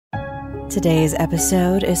Today's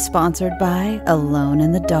episode is sponsored by Alone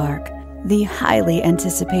in the Dark, the highly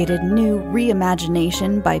anticipated new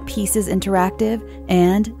reimagination by Pieces Interactive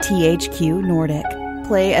and THQ Nordic.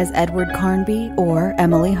 Play as Edward Carnby or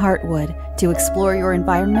Emily Hartwood to explore your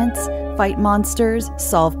environments, fight monsters,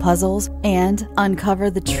 solve puzzles, and uncover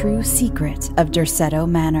the true secret of Derceto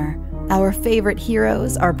Manor. Our favorite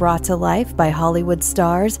heroes are brought to life by Hollywood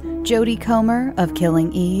stars Jodie Comer of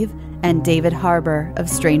Killing Eve and David Harbour of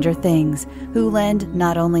Stranger Things, who lend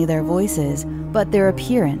not only their voices, but their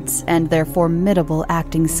appearance and their formidable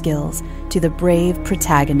acting skills to the brave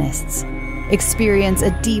protagonists. Experience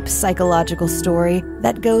a deep psychological story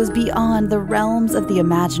that goes beyond the realms of the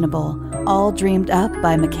imaginable, all dreamed up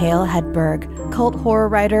by Mikhail Hedberg, cult horror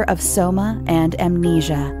writer of Soma and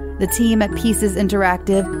Amnesia. The team at Pieces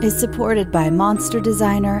Interactive is supported by monster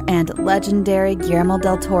designer and legendary Guillermo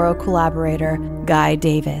del Toro collaborator Guy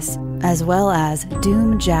Davis, as well as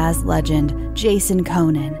doom jazz legend Jason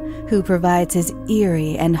Conan, who provides his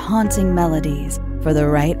eerie and haunting melodies for the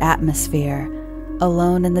right atmosphere.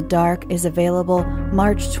 Alone in the Dark is available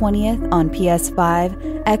March 20th on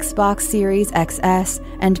PS5, Xbox Series XS,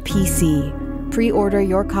 and PC. Pre-order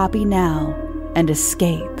your copy now and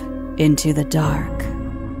escape into the dark.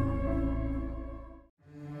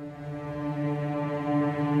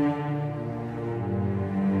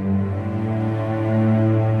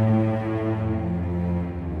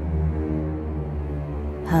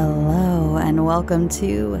 Hello and welcome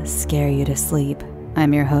to Scare You to Sleep.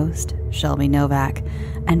 I'm your host, Shelby Novak,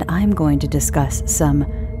 and I'm going to discuss some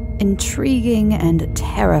intriguing and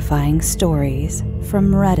terrifying stories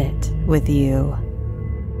from Reddit with you.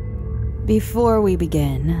 Before we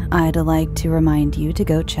begin, I'd like to remind you to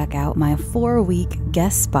go check out my 4-week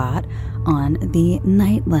guest spot on the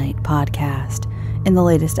Nightlight podcast. In the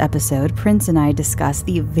latest episode, Prince and I discuss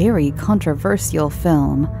the very controversial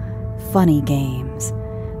film, Funny Games.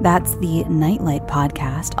 That's the Nightlight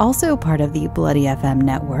podcast, also part of the Bloody FM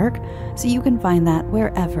network, so you can find that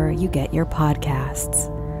wherever you get your podcasts.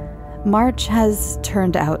 March has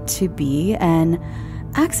turned out to be an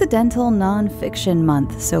accidental non-fiction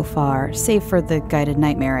month so far, save for the guided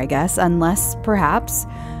nightmare, I guess, unless perhaps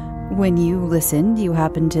when you listened, you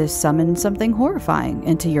happen to summon something horrifying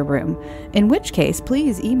into your room, in which case,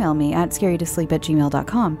 please email me at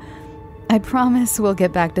scareyoutosleep@gmail.com. I promise we'll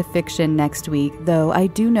get back to fiction next week, though I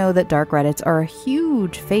do know that dark Reddits are a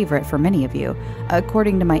huge favorite for many of you,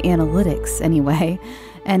 according to my analytics anyway.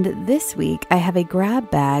 And this week, I have a grab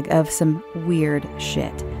bag of some weird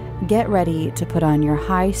shit. Get ready to put on your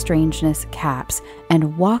high strangeness caps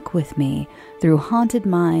and walk with me through haunted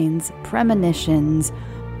minds, premonitions,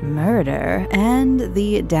 murder, and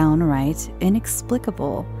the downright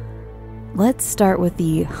inexplicable. Let's start with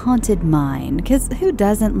the haunted mine, because who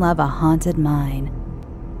doesn't love a haunted mine?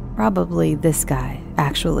 Probably this guy,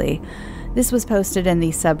 actually. This was posted in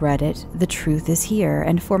the subreddit, The Truth Is Here,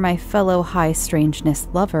 and for my fellow high strangeness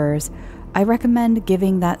lovers, I recommend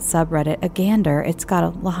giving that subreddit a gander. It's got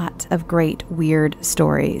a lot of great, weird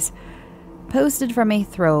stories. Posted from a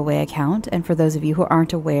throwaway account, and for those of you who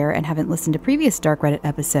aren't aware and haven't listened to previous Dark Reddit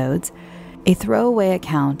episodes, a throwaway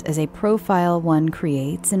account is a profile one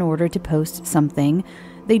creates in order to post something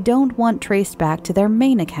they don't want traced back to their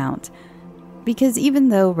main account. Because even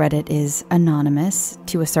though Reddit is anonymous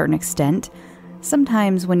to a certain extent,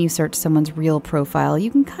 sometimes when you search someone's real profile, you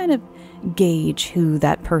can kind of gauge who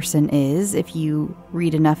that person is if you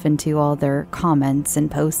read enough into all their comments and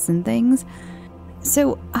posts and things.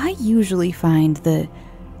 So I usually find the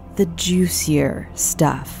juicier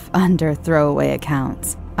stuff under throwaway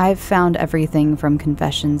accounts. I've found everything from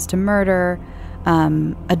confessions to murder,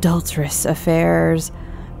 adulterous affairs,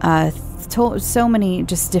 so many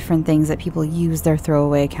just different things that people use their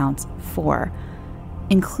throwaway accounts for,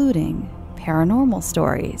 including paranormal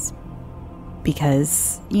stories.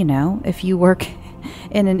 Because, you know, if you work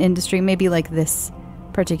in an industry maybe like this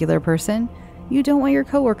particular person, you don't want your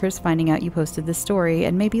coworkers finding out you posted this story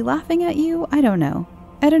and maybe laughing at you. I don't know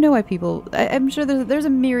why people... I'm sure there's a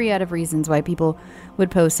myriad of reasons why people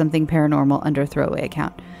would post something paranormal under a throwaway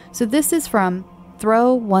account. So this is from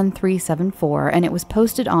Throw1374, and it was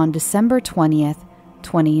posted on December 20th,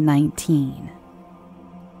 2019.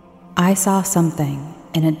 I saw something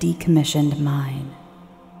in a decommissioned mine.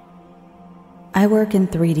 I work in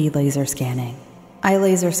 3D laser scanning. I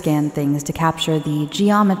laser scan things to capture the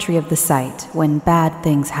geometry of the site when bad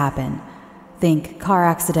things happen. Think car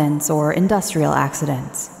accidents or industrial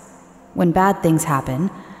accidents. When bad things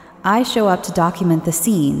happen, I show up to document the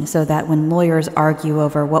scene so that when lawyers argue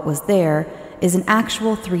over what was there is an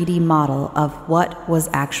actual 3D model of what was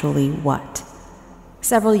actually what.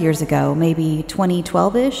 Several years ago, maybe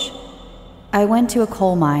 2012-ish, I went to a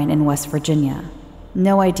coal mine in West Virginia.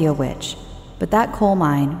 No idea which, but that coal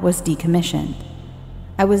mine was decommissioned.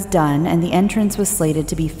 I was done, and the entrance was slated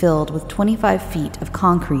to be filled with 25 feet of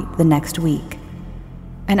concrete the next week.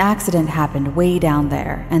 An accident happened way down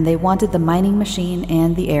there, and they wanted the mining machine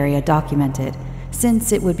and the area documented,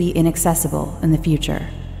 since it would be inaccessible in the future.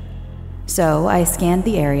 So I scanned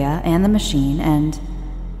the area and the machine, and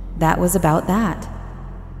that was about that.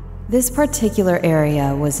 This particular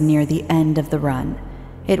area was near the end of the run.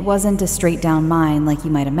 It wasn't a straight-down mine like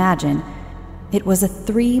you might imagine. It was a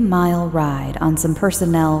 3-mile ride on some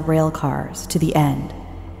personnel rail cars to the end.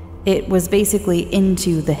 It was basically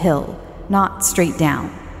into the hill, not straight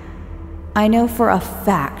down. I know for a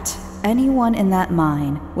fact anyone in that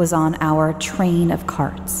mine was on our train of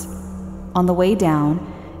carts. On the way down,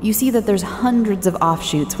 you see that there's hundreds of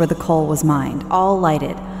offshoots where the coal was mined, all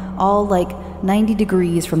lighted, all like 90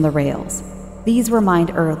 degrees from the rails. These were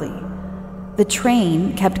mined early. The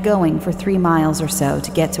train kept going for 3 miles or so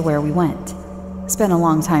to get to where we went. Spent a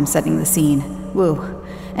long time setting the scene. Woo.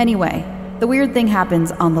 Anyway, the weird thing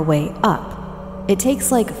happens on the way up. It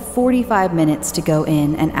takes like 45 minutes to go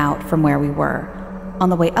in and out from where we were. On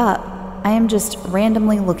the way up, I am just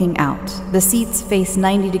randomly looking out. The seats face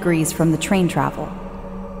 90 degrees from the train travel.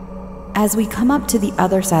 As we come up to the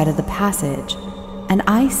other side of the passage, and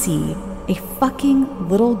I see a fucking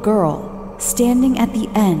little girl standing at the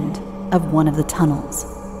end of one of the tunnels,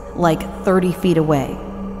 like 30 feet away,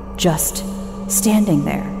 just standing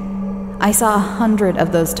there. I saw 100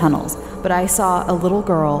 of those tunnels, but I saw a little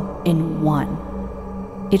girl in one.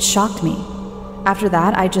 It shocked me. After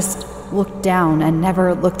that, I just looked down and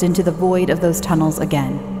never looked into the void of those tunnels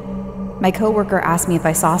again. My coworker asked me if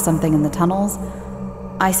I saw something in the tunnels.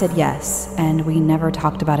 I said yes, and we never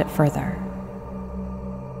talked about it further.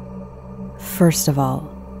 First of all,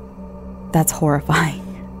 that's horrifying.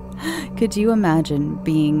 Could you imagine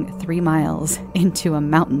being 3 miles into a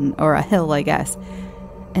mountain, or a hill, I guess,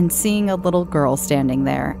 and seeing a little girl standing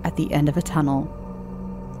there at the end of a tunnel?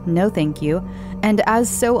 No thank you. And as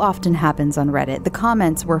so often happens on Reddit, the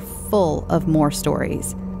comments were full of more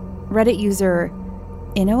stories. Reddit user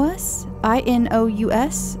Inous,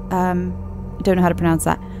 I-N-O-U-S, don't know how to pronounce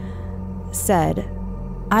that, said,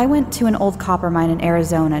 I went to an old copper mine in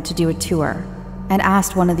Arizona to do a tour and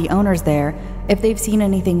asked one of the owners there if they've seen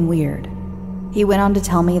anything weird. He went on to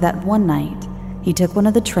tell me that one night he took one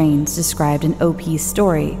of the trains described in OP's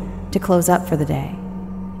story to close up for the day.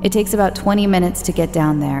 It takes about 20 minutes to get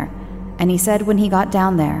down there, and he said when he got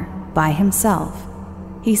down there, by himself,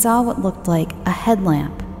 he saw what looked like a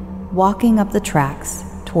headlamp walking up the tracks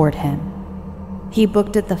toward him. He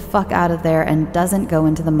booked it the fuck out of there and doesn't go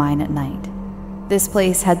into the mine at night. This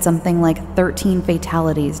place had something like 13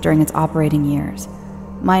 fatalities during its operating years.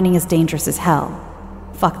 Mining is dangerous as hell.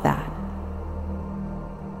 Fuck that.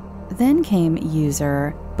 Then came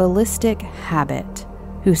user Ballistic Habit,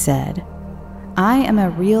 who said, I am a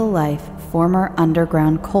real-life former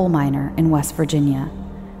underground coal miner in West Virginia.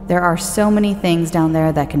 There are so many things down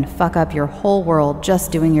there that can fuck up your whole world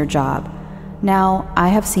just doing your job. Now, I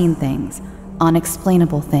have seen things,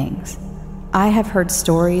 unexplainable things. I have heard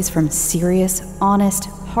stories from serious, honest,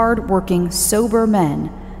 hard-working, sober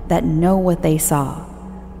men that know what they saw.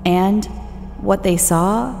 And what they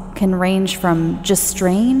saw can range from just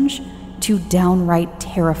strange to downright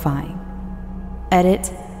terrifying.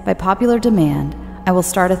 Edit, by popular demand, I will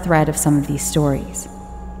start a thread of some of these stories.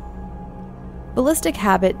 Ballistic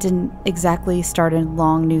Habit didn't exactly start a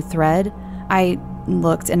long new thread. I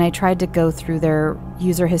looked and I tried to go through their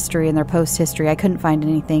user history and their post history. I couldn't find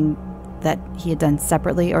anything that he had done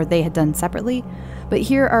separately or they had done separately. But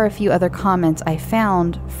here are a few other comments I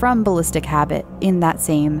found from Ballistic Habit in that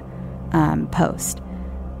same post.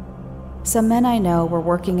 Some men I know were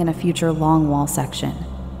working in a future longwall section.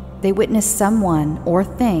 They witnessed someone or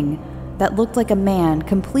thing that looked like a man,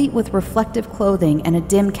 complete with reflective clothing and a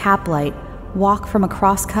dim cap light, walk from a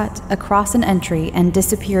crosscut across an entry and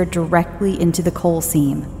disappear directly into the coal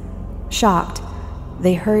seam. Shocked,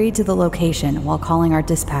 they hurried to the location while calling our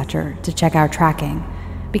dispatcher to check our tracking,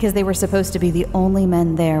 because they were supposed to be the only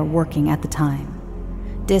men there working at the time.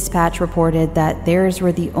 Dispatch reported that theirs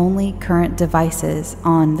were the only current devices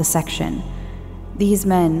on the section. These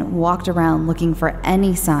men walked around looking for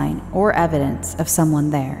any sign or evidence of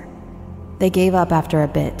someone there. They gave up after a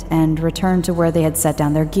bit and returned to where they had set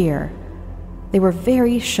down their gear. They were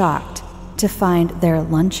very shocked to find their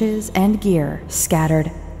lunches and gear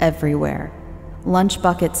scattered everywhere. Lunch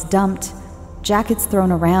buckets dumped, jackets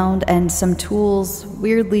thrown around, and some tools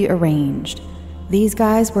weirdly arranged. These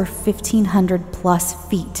guys were 1,500 plus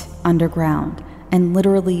feet underground and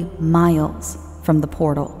literally miles from the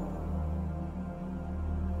portal.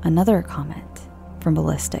 another comment from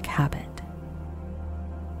Ballistic Habit.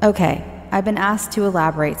 Okay, I've been asked to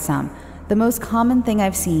elaborate some. The most common thing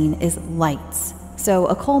I've seen is lights. So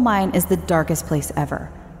a coal mine is the darkest place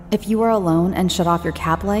ever. If you are alone and shut off your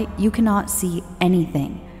cap light, you cannot see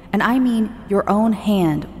anything. And I mean your own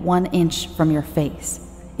hand 1 inch from your face.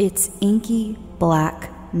 It's inky, black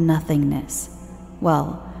nothingness.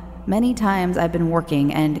 Well, many times I've been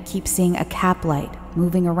working and keep seeing a cap light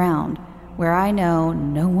moving around where I know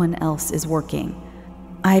no one else is working.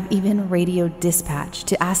 I've even radioed dispatch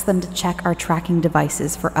to ask them to check our tracking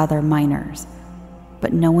devices for other miners.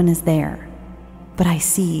 But no one is there. But I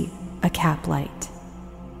see a cap light.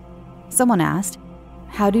 Someone asked,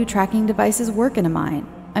 how do tracking devices work in a mine?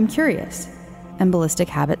 I'm curious. And Ballistic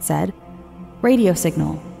Habit said, radio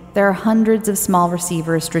signal. There are hundreds of small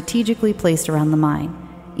receivers strategically placed around the mine.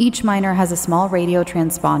 Each miner has a small radio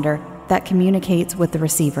transponder that communicates with the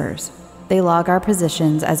receivers. They log our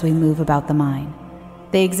positions as we move about the mine.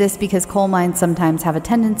 They exist because coal mines sometimes have a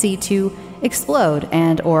tendency to explode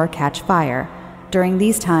and/or catch fire. During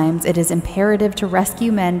these times, it is imperative to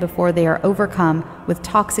rescue men before they are overcome with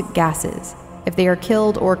toxic gases. If they are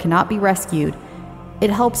killed or cannot be rescued, it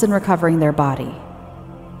helps in recovering their body,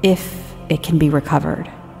 if it can be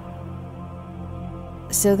recovered.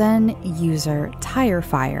 So then user Tire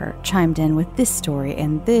Fire chimed in with this story,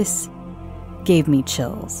 and this gave me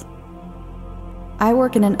chills. I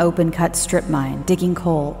work in an open-cut strip mine, digging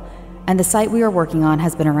coal, and the site we are working on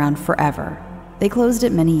has been around forever. They closed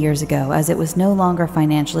it many years ago as it was no longer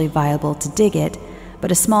financially viable to dig it,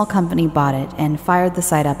 but a small company bought it and fired the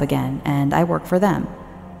site up again, and I work for them.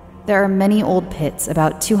 There are many old pits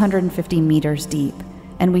about 250 meters deep,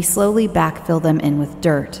 and we slowly backfill them in with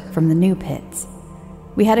dirt from the new pits.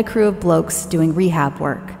 We had a crew of blokes doing rehab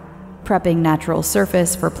work, prepping natural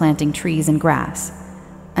surface for planting trees and grass.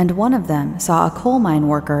 And one of them saw a coal mine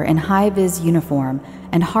worker in high-vis uniform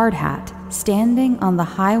and hard hat standing on the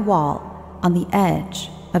high wall on the edge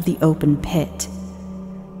of the open pit.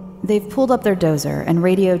 They've pulled up their dozer and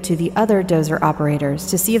radioed to the other dozer operators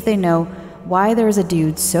to see if they know why there's a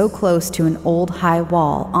dude so close to an old high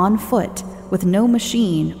wall on foot with no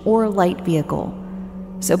machine or light vehicle.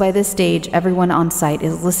 So by this stage, everyone on site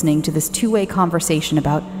is listening to this two-way conversation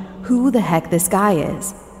about who the heck this guy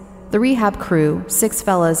is. The rehab crew, 6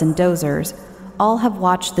 fellas and dozers, all have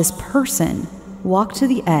watched this person walk to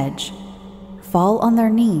the edge, fall on their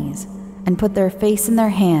knees, and put their face in their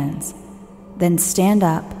hands, then stand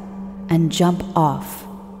up and jump off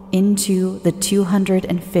into the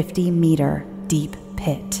 250-meter deep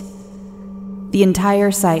pit. The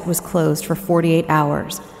entire site was closed for 48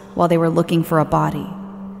 hours while they were looking for a body.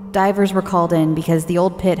 Divers were called in because the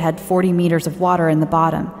old pit had 40 meters of water in the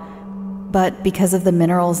bottom, but because of the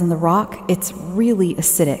minerals in the rock, it's really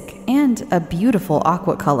acidic and a beautiful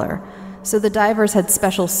aqua color, so the divers had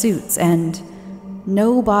special suits and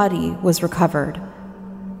no body was recovered.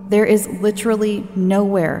 There is literally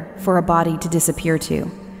nowhere for a body to disappear to.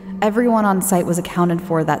 Everyone on site was accounted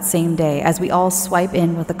for that same day as we all swipe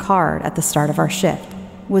in with a card at the start of our shift.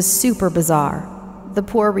 It was super bizarre. The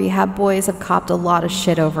poor rehab boys have copped a lot of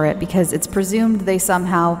shit over it because it's presumed they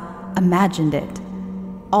somehow imagined it.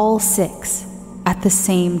 All 6 at the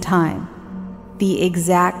same time. The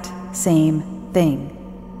exact same thing.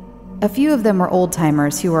 A few of them were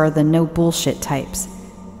old-timers who are the no bullshit types.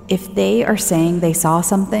 If they are saying they saw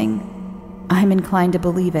something, I'm inclined to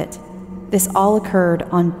believe it. This all occurred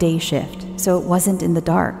on day shift, so it wasn't in the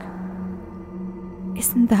dark.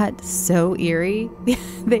 Isn't that so eerie?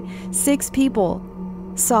 6 people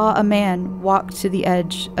saw a man walk to the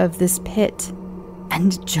edge of this pit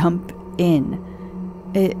and jump in.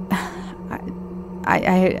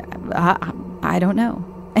 I don't know.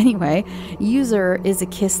 Anyway, user Is a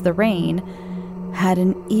Kiss the Rain had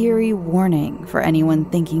an eerie warning for anyone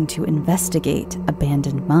thinking to investigate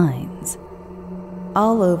abandoned mines.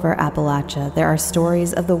 All over Appalachia, there are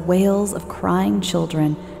stories of the wails of crying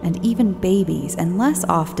children and even babies, and less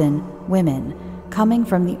often, women, coming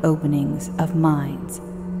from the openings of mines.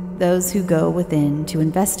 Those who go within to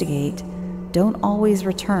investigate don't always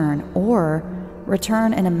return, or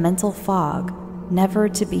return in a mental fog, never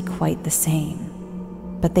to be quite the same.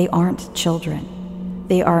 But they aren't children.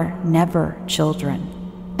 They are never children,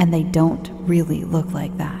 and they don't really look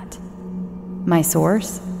like that. My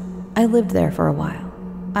source? I lived there for a while.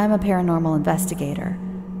 I'm a paranormal investigator,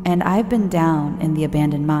 and I've been down in the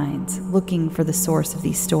abandoned mines looking for the source of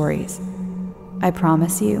these stories. I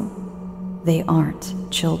promise you, they aren't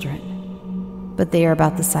children. But they are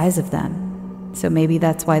about the size of them, so maybe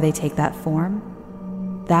that's why they take that form.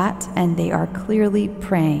 That, and they are clearly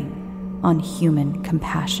preying on human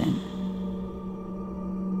compassion.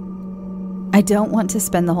 I don't want to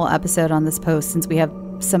spend the whole episode on this post since we have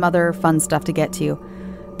some other fun stuff to get to,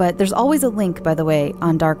 but there's always a link, by the way,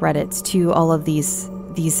 on Dark Reddits to all of these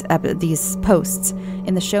posts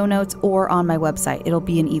in the show notes or on my website. It'll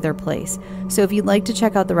be in either place. So if you'd like to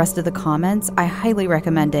check out the rest of the comments, I highly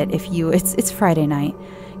recommend it. It's Friday night,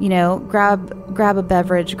 grab a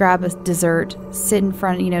beverage, grab a dessert, sit in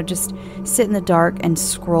front, just sit in the dark and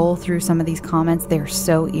scroll through some of these comments. They're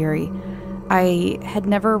so eerie. I had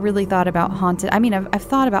never really thought about I've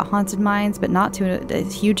thought about haunted minds, but not to a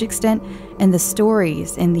huge extent. And the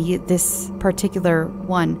stories in this particular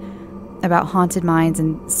one about haunted minds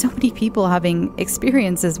and so many people having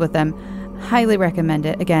experiences with them, highly recommend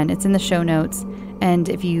it. Again, it's in the show notes. And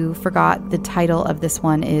if you forgot, the title of this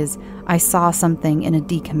one is I Saw Something in a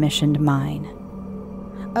Decommissioned Mine.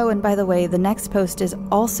 Oh, and by the way, the next post is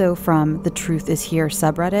also from the Truth Is Here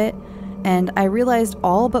subreddit. And I realized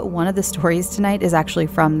all but one of the stories tonight is actually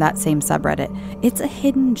from that same subreddit. It's a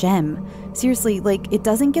hidden gem. Seriously, it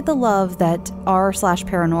doesn't get the love that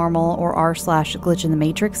r/paranormal or r/glitch in the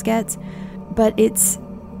matrix gets, but it's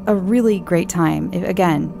a really great time.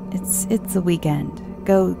 Again, it's the weekend.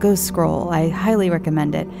 Go scroll. I highly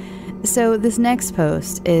recommend it. So this next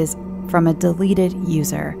post is from a deleted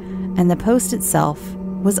user, and the post itself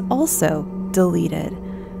was also deleted.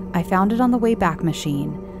 I found it on the Wayback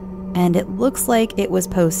Machine, and it looks like it was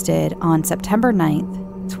posted on September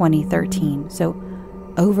 9th, 2013. So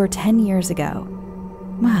over 10 years ago.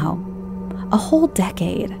 Wow, a whole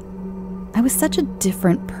decade. I was such a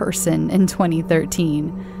different person in 2013.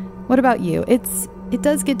 What about you? It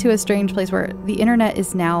does get to a strange place where the internet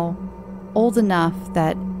is now old enough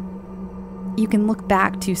that you can look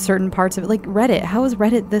back to certain parts of it, like Reddit. How is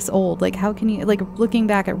Reddit this old? How can you, looking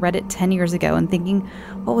back at Reddit 10 years ago and thinking,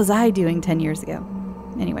 what was I doing 10 years ago?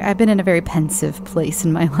 Anyway, I've been in a very pensive place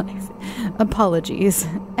in my life. Apologies.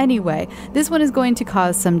 Anyway, this one is going to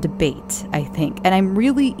cause some debate, I think, and I'm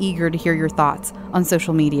really eager to hear your thoughts on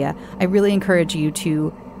social media. I really encourage you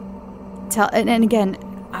to tell, and again,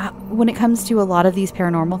 when it comes to a lot of these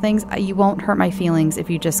paranormal things, you won't hurt my feelings if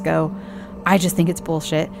you just go, I just think it's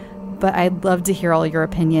bullshit. But I'd love to hear all your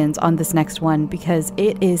opinions on this next one because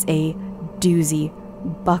it is a doozy.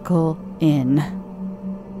 Buckle in.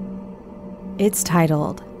 It's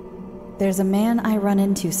titled, There's a Man I Run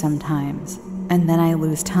Into Sometimes, and Then I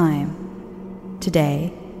Lose Time.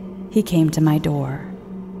 Today, he came to my door.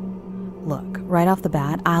 Look, right off the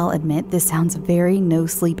bat, I'll admit this sounds very No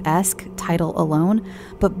Sleep-esque title alone,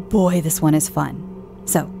 but boy, this one is fun.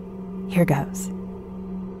 So, here goes.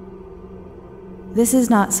 This is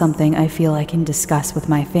not something I feel I can discuss with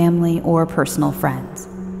my family or personal friends,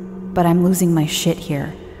 but I'm losing my shit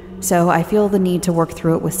here, so I feel the need to work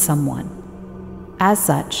through it with someone. As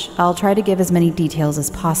such, I'll try to give as many details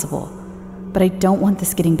as possible, but I don't want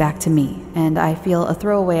this getting back to me, and I feel a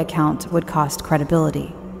throwaway account would cost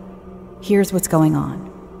credibility. Here's what's going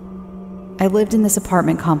on. I lived in this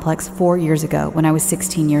apartment complex 4 years ago when I was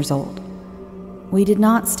 16 years old. We did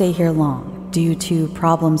not stay here long due to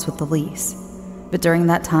problems with the lease, but during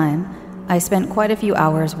that time, I spent quite a few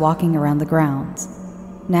hours walking around the grounds.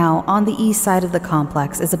 Now, on the east side of the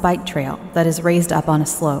complex is a bike trail that is raised up on a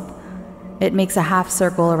slope. It makes a half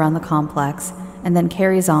circle around the complex and then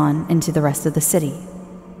carries on into the rest of the city.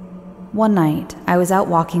 One night, I was out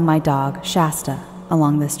walking my dog, Shasta,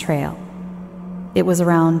 along this trail. It was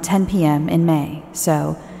around 10 p.m. in May,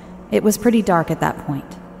 so it was pretty dark at that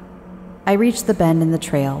point. I reached the bend in the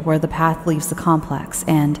trail where the path leaves the complex,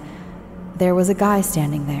 and there was a guy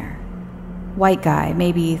standing there. White guy,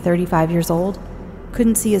 maybe 35 years old.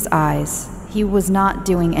 Couldn't see his eyes. He was not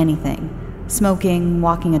doing anything. Smoking,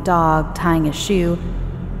 walking a dog, tying a shoe.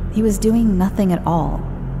 He was doing nothing at all.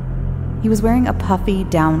 He was wearing a puffy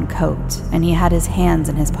down coat, and he had his hands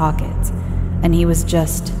in his pockets, and he was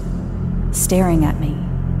just staring at me.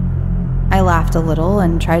 I laughed a little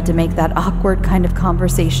and tried to make that awkward kind of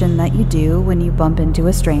conversation that you do when you bump into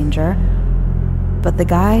a stranger, but the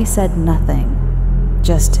guy said nothing,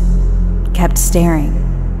 just kept staring.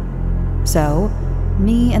 So,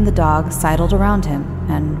 me and the dog sidled around him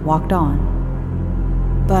and walked on.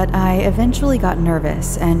 But I eventually got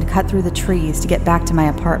nervous and cut through the trees to get back to my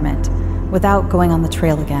apartment without going on the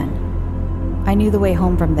trail again. I knew the way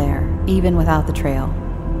home from there, even without the trail.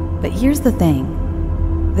 But here's the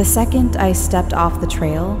thing. The second I stepped off the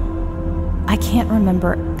trail, I can't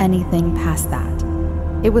remember anything past that.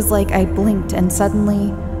 It was like I blinked and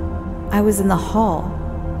suddenly I was in the hall,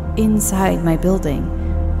 inside my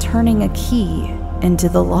building, turning a key into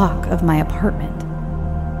the lock of my apartment.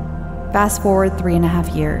 Fast forward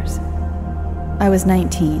 3.5 years. I was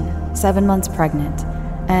 19, 7 months pregnant,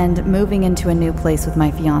 and moving into a new place with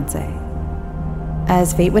my fiance.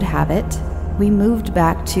 As fate would have it, we moved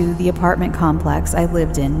back to the apartment complex I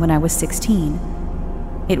lived in when I was 16.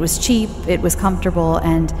 It was cheap, it was comfortable,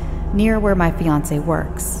 and near where my fiance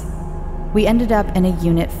works. We ended up in a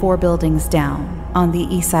unit 4 buildings down on the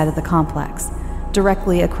east side of the complex,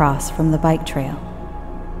 directly across from the bike trail.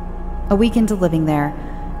 A week into living there,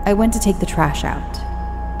 I went to take the trash out.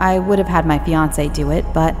 I would have had my fiance do it,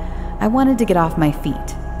 but I wanted to get off my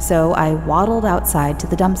feet, so I waddled outside to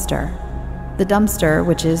the dumpster. The dumpster,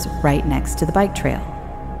 which is right next to the bike trail.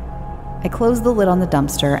 I close the lid on the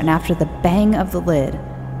dumpster, and after the bang of the lid,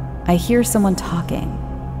 I hear someone talking.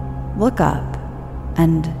 Look up,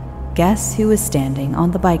 and guess who is standing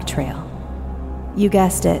on the bike trail? You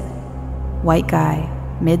guessed it. White guy,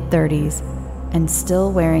 mid-30s, and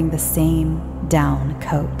still wearing the same down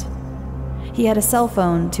coat. He had a cell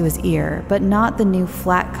phone to his ear, but not the new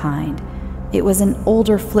flat kind. It was an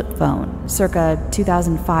older flip phone, circa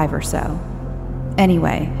 2005 or so.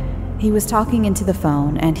 Anyway, he was talking into the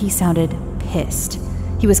phone and he sounded pissed.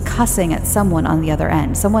 He was cussing at someone on the other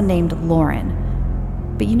end, someone named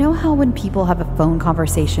Lauren. But you know how when people have a phone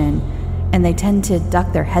conversation and they tend to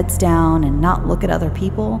duck their heads down and not look at other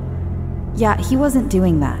people? Yeah, he wasn't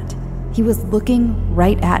doing that. He was looking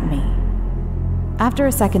right at me. After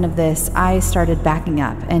a second of this, I started backing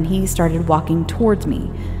up and he started walking towards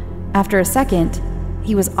me. After a second,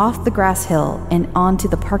 he was off the grass hill and onto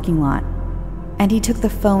the parking lot, and he took the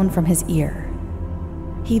phone from his ear.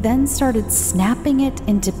 He then started snapping it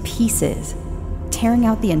into pieces, tearing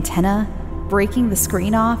out the antenna, breaking the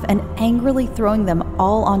screen off, and angrily throwing them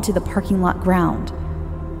all onto the parking lot ground,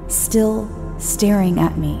 still staring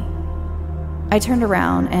at me. I turned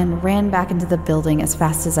around and ran back into the building as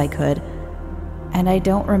fast as I could, and I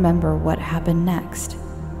don't remember what happened next.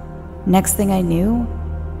 Next thing I knew,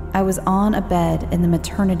 I was on a bed in the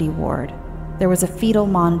maternity ward. There was a fetal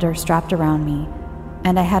monitor strapped around me,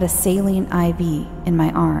 and I had a saline IV in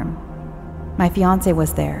my arm. My fiance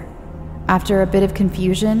was there. After a bit of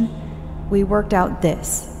confusion, we worked out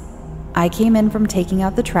this. I came in from taking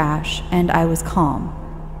out the trash, and I was calm.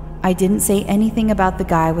 I didn't say anything about the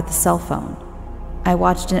guy with the cell phone. I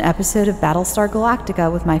watched an episode of Battlestar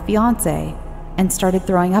Galactica with my fiance and started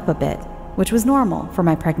throwing up a bit, which was normal for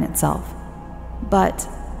my pregnant self. But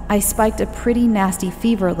I spiked a pretty nasty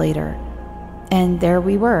fever later, and there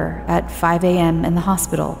we were at 5 a.m. in the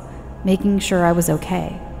hospital, making sure I was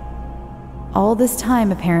okay. All this time,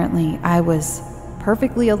 apparently, I was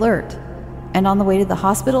perfectly alert, and on the way to the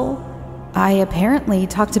hospital, I apparently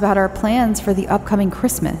talked about our plans for the upcoming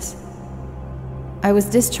Christmas. I was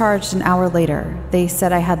discharged an hour later. They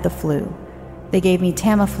said I had the flu. They gave me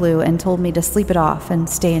Tamiflu and told me to sleep it off and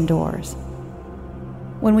stay indoors.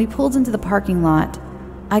 When we pulled into the parking lot,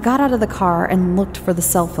 I got out of the car and looked for the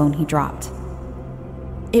cell phone he dropped.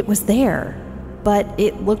 It was there, but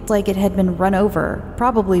it looked like it had been run over,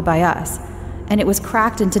 probably by us, and it was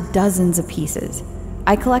cracked into dozens of pieces.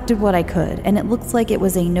 I collected what I could, and it looked like it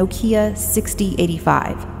was a Nokia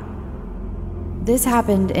 6085. This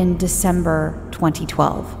happened in December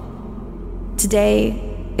 2012. Today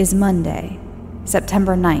is Monday,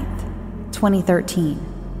 September 9th,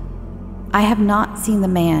 2013. I have not seen the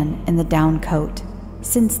man in the down coat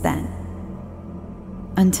since then.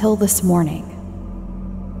 Until this morning.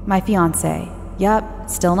 My fiance,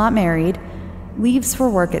 still not married, leaves for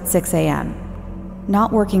work at 6 a.m.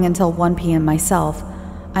 Not working until 1 p.m. myself,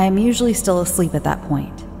 I am usually still asleep at that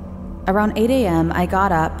point. Around 8 a.m., I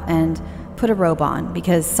got up and put a robe on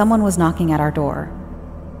because someone was knocking at our door.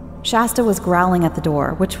 Shasta was growling at the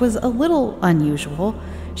door, which was a little unusual.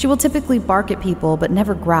 She will typically bark at people but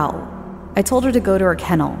never growl. I told her to go to her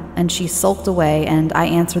kennel, and she sulked away, and I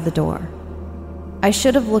answered the door. I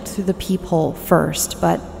should have looked through the peephole first,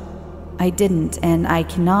 but I didn't, and I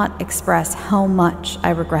cannot express how much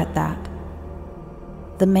I regret that.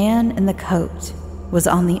 The man in the coat was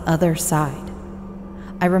on the other side.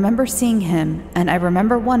 I remember seeing him, and I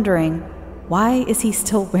remember wondering, why is he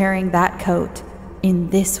still wearing that coat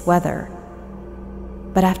in this weather?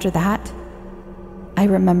 But after that, I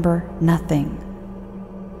remember nothing.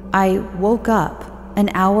 I woke up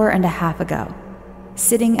an hour and a half ago,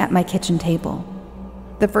 sitting at my kitchen table.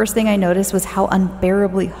 The first thing I noticed was how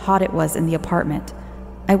unbearably hot it was in the apartment.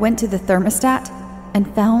 I went to the thermostat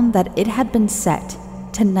and found that it had been set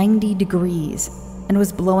to 90 degrees and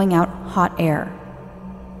was blowing out hot air.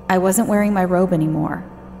 I wasn't wearing my robe anymore.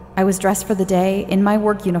 I was dressed for the day in my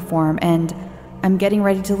work uniform, and I'm getting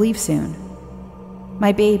ready to leave soon.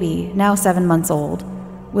 My baby, now 7 months old,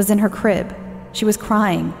 was in her crib. She was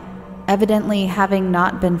crying, evidently having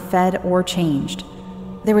not been fed or changed.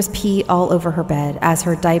 There was pee all over her bed as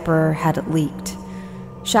her diaper had leaked.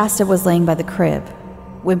 Shasta was laying by the crib,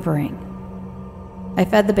 whimpering. I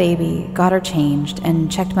fed the baby, got her changed,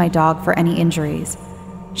 and checked my dog for any injuries.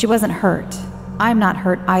 She wasn't hurt. I'm not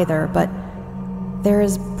hurt either, but there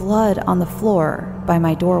is blood on the floor by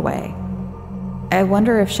my doorway. I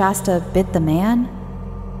wonder if Shasta bit the man?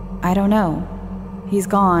 I don't know. He's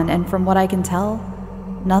gone, and from what I can tell,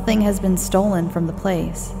 nothing has been stolen from the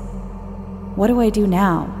place. What do I do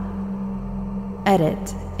now?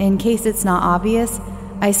 Edit. In case it's not obvious,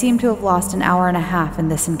 I seem to have lost an hour and a half in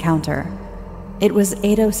this encounter. It was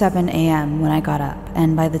 8:07 a.m. when I got up,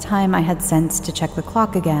 and by the time I had sense to check the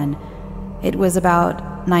clock again, it was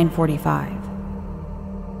about 9:45.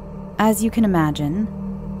 As you can imagine,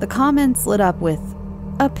 the comments lit up with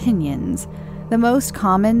opinions, the most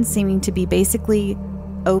common seeming to be basically,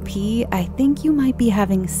 "OP, I think you might be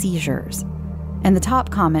having seizures." And the top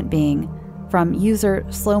comment being, from user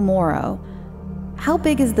Slowmoro, "How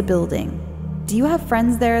big is the building? Do you have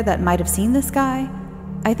friends there that might have seen this guy?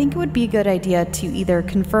 I think it would be a good idea to either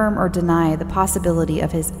confirm or deny the possibility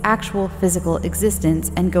of his actual physical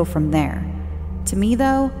existence and go from there. To me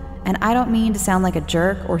though, and I don't mean to sound like a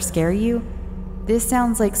jerk or scare you, this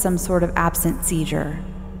sounds like some sort of absent seizure."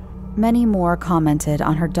 Many more commented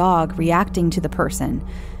on her dog reacting to the person,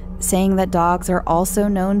 saying that dogs are also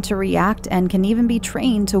known to react and can even be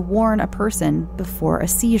trained to warn a person before a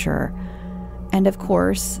seizure. And of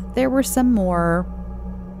course, there were some more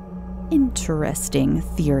interesting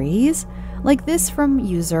theories, like this from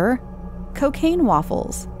user Cocaine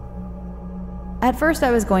Waffles. At first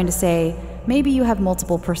I was going to say, maybe you have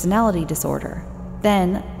multiple personality disorder.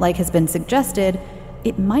 Then, like has been suggested,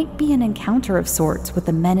 it might be an encounter of sorts with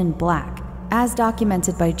the Men in Black, as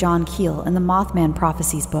documented by John Keel in the Mothman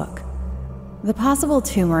Prophecies book. The possible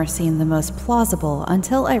tumor seemed the most plausible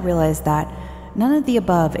until I realized that none of the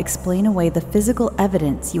above explain away the physical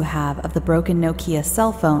evidence you have of the broken Nokia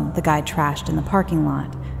cell phone the guy trashed in the parking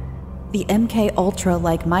lot. The MK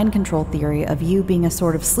Ultra-like mind control theory of you being a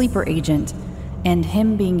sort of sleeper agent and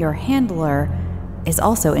him being your handler is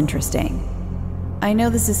also interesting. I know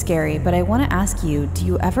this is scary, but I want to ask you, do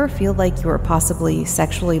you ever feel like you were possibly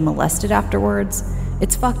sexually molested afterwards?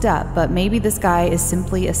 It's fucked up, but maybe this guy is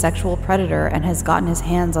simply a sexual predator and has gotten his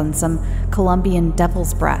hands on some Colombian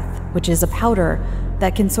devil's breath, which is a powder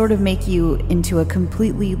that can sort of make you into a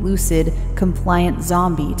completely lucid, compliant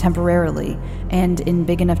zombie temporarily, and in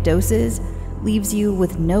big enough doses, leaves you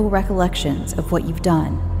with no recollections of what you've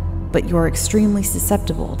done, but you're extremely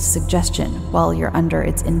susceptible to suggestion while you're under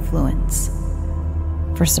its influence.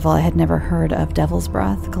 First of all, I had never heard of devil's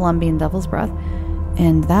breath, Colombian devil's breath,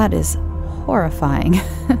 and that is horrifying.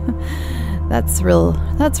 That's real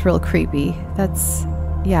creepy.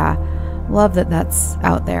 Love that that's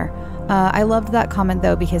out there. I loved that comment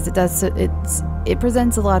though, because it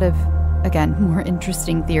presents a lot of, again, more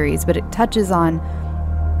interesting theories, but it touches on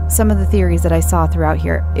some of the theories that I saw throughout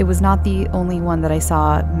here. It was not the only one that I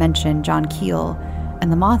saw mention John Keel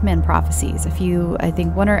and the Mothman Prophecies. I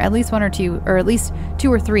think at least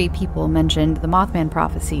two or three people mentioned the Mothman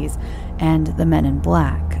Prophecies and the Men in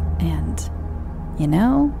Black. And,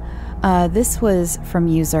 this was from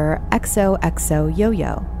user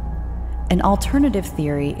XOXOYoYo. An alternative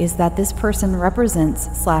theory is that this person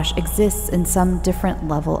represents/exists in some different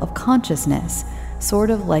level of consciousness, sort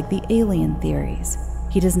of like the alien theories.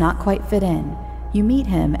 He does not quite fit in. You meet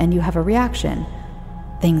him and you have a reaction.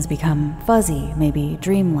 Things become fuzzy, maybe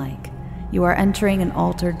dreamlike. You are entering an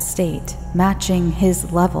altered state, matching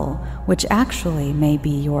his level, which actually may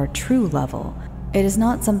be your true level. It is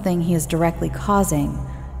not something he is directly causing,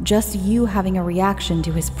 just you having a reaction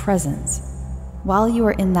to his presence. While you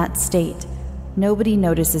are in that state, nobody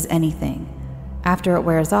notices anything. After it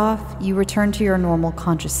wears off, you return to your normal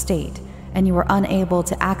conscious state, and you are unable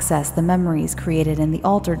to access the memories created in the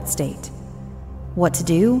altered state. What to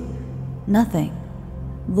do? Nothing.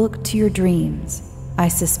 Look to your dreams. I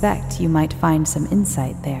suspect you might find some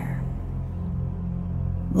insight there.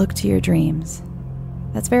 Look to your dreams.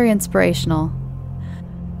 That's very inspirational.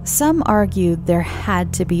 Some argued there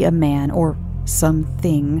had to be a man or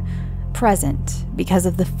something present because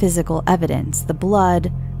of the physical evidence, the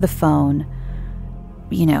blood, the phone,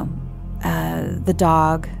 the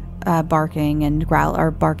dog barking and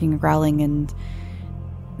growling, and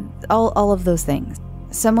all of those things.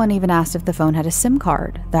 Someone even asked if the phone had a SIM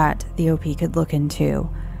card that the OP could look into.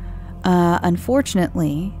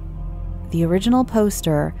 Unfortunately, the original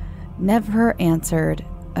poster never answered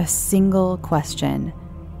a single question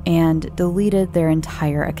and deleted their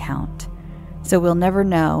entire account. So we'll never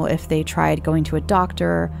know if they tried going to a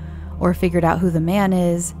doctor or figured out who the man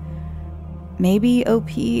is. Maybe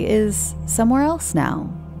OP is somewhere else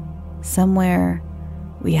now. Somewhere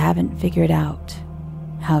we haven't figured out.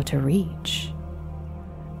 how to reach.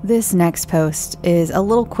 This next post is a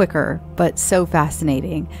little quicker, but so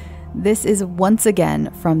fascinating. This is once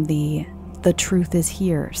again from the Truth is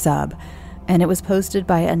Here sub, and it was posted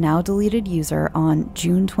by a now deleted user on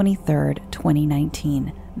June 23rd,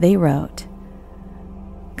 2019. They wrote,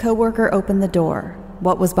 "Coworker opened the door.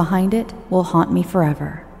 What was behind it will haunt me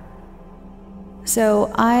forever." So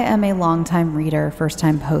I am a longtime reader,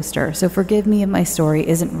 first-time poster, so forgive me if my story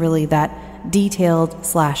isn't really that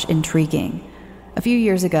detailed/intriguing. A few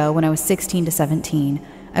years ago, when I was 16 to 17,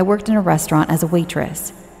 I worked in a restaurant as a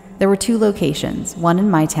waitress. There were 2 locations, one in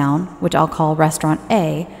my town, which I'll call Restaurant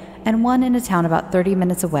A, and one in a town about 30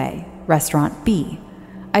 minutes away, Restaurant B.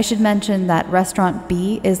 I should mention that Restaurant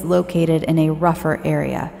B is located in a rougher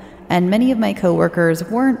area, and many of my coworkers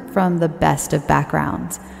weren't from the best of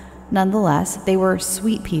backgrounds. Nonetheless, they were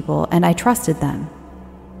sweet people, and I trusted them.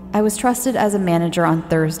 I was trusted as a manager on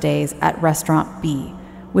Thursdays at Restaurant B,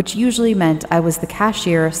 which usually meant I was the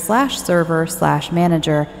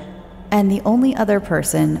cashier/server/manager, and the only other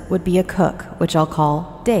person would be a cook, which I'll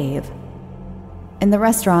call Dave. In the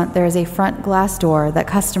restaurant, there is a front glass door that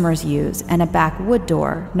customers use and a back wood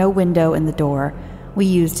door, no window in the door, we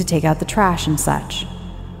use to take out the trash and such.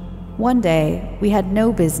 One day, we had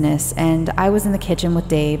no business, and I was in the kitchen with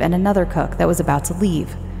Dave and another cook that was about to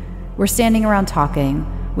leave. We're standing around talking,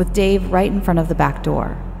 with Dave right in front of the back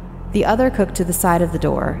door, the other cook to the side of the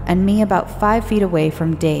door, and me about 5 feet away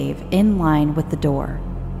from Dave, in line with the door.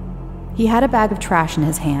 He had a bag of trash in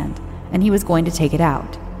his hand, and he was going to take it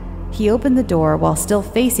out. He opened the door while still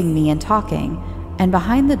facing me and talking, and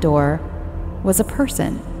behind the door was a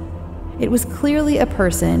person. It was clearly a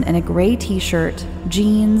person in a gray t-shirt,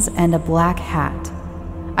 jeans, and a black hat.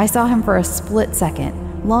 I saw him for a split second,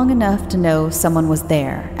 long enough to know someone was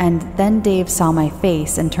there, and then Dave saw my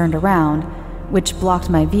face and turned around, which blocked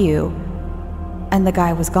my view, and the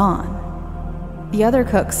guy was gone. The other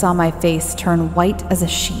cook saw my face turn white as a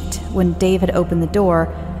sheet when Dave had opened the door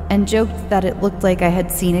and joked that it looked like I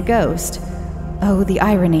had seen a ghost. Oh, the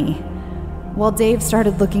irony. While Dave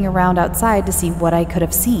started looking around outside to see what I could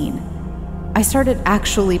have seen. I started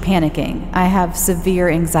actually panicking. I have severe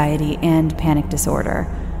anxiety and panic disorder.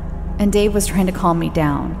 And Dave was trying to calm me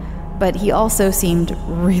down, but he also seemed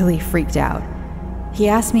really freaked out. He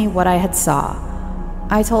asked me what I had saw.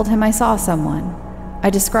 I told him I saw someone. I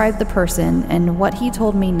described the person, and what he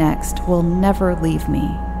told me next will never leave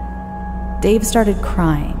me. Dave started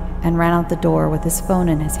crying and ran out the door with his phone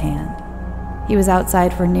in his hand. He was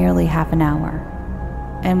outside for nearly half an hour.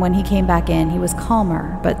 And when he came back in, he was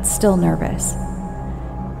calmer, but still nervous.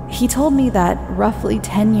 He told me that roughly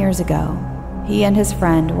 10 years ago, he and his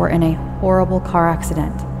friend were in a horrible car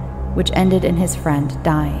accident, which ended in his friend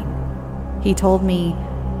dying. He told me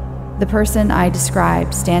the person I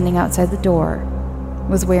described standing outside the door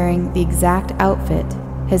was wearing the exact outfit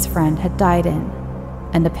his friend had died in,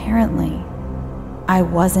 and apparently, I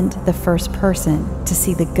wasn't the first person to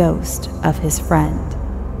see the ghost of his friend.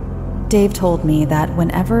 Dave told me that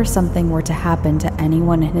whenever something were to happen to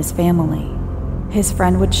anyone in his family, his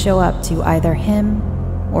friend would show up to either him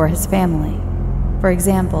or his family. For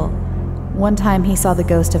example, one time he saw the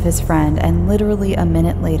ghost of his friend, and literally a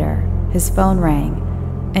minute later, his phone rang,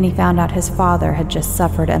 and he found out his father had just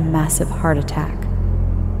suffered a massive heart attack.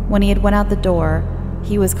 When he had went out the door,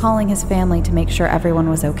 he was calling his family to make sure everyone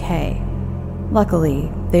was okay.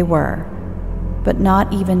 Luckily, they were. But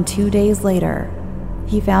not even 2 days later,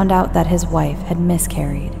 he found out that his wife had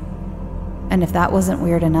miscarried. And if that wasn't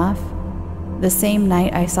weird enough, the same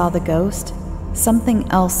night I saw the ghost, something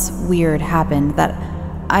else weird happened that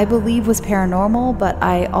I believe was paranormal, but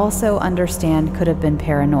I also understand could have been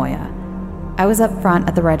paranoia. I was up front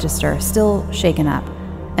at the register, still shaken up,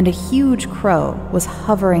 and a huge crow was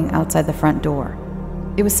hovering outside the front door.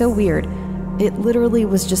 It was so weird. It literally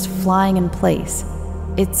was just flying in place.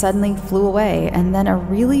 It suddenly flew away, and then a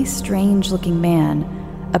really strange-looking man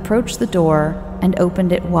approached the door and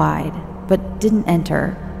opened it wide, but didn't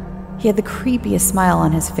enter. He had the creepiest smile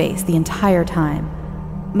on his face the entire time.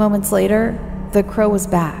 Moments later, the crow was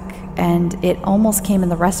back, and it almost came in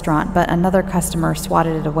the restaurant, but another customer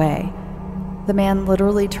swatted it away. The man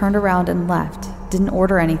literally turned around and left, didn't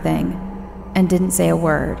order anything, and didn't say a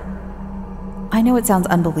word. I know it sounds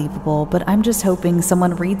unbelievable, but I'm just hoping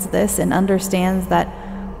someone reads this and understands that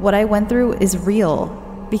what I went through is real,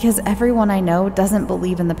 because everyone I know doesn't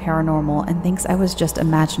believe in the paranormal and thinks I was just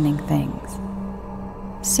imagining things.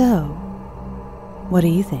 So, what do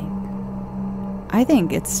you think? I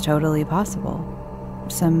think it's totally possible.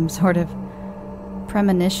 Some sort of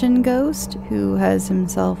premonition ghost who has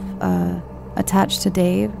himself attached to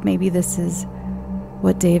Dave. Maybe this is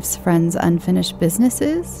what Dave's friend's unfinished business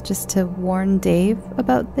is, just to warn Dave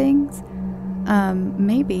about things?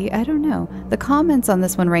 Maybe, I don't know. The comments on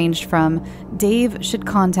this one ranged from Dave should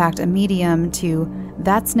contact a medium to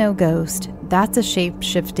that's no ghost, that's a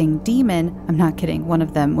shape-shifting demon. I'm not kidding. One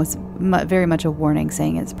of them was very much a warning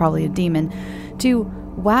saying it's probably a demon, to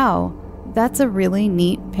wow, that's a really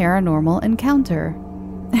neat paranormal encounter.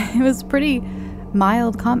 It was pretty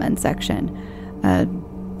mild comment section.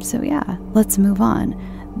 So yeah, let's move on.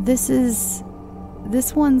 This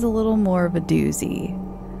one's a little more of a doozy.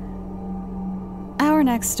 Our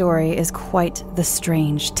next story is quite the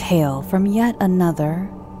strange tale from yet another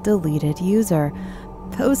deleted user,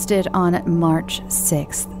 posted on March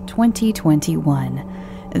 6th,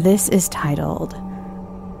 2021. This is titled,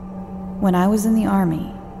 When I Was in the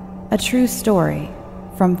Army, a True Story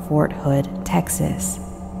from Fort Hood, Texas.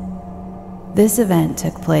 This event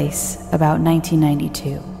took place about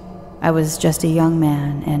 1992. I was just a young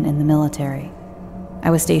man and in the military.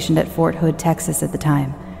 I was stationed at Fort Hood, Texas at the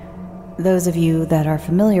time. Those of you that are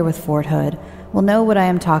familiar with Fort Hood will know what I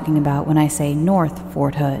am talking about when I say North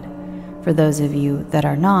Fort Hood. For those of you that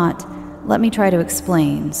are not, let me try to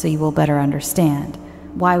explain so you will better understand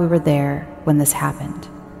why we were there when this happened.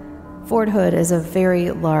 Fort Hood is a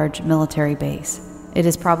very large military base. It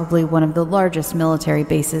is probably one of the largest military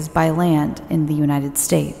bases by land in the United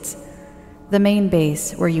States. The main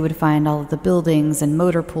base, where you would find all of the buildings and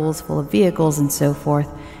motor pools full of vehicles and so forth,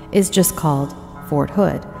 is just called Fort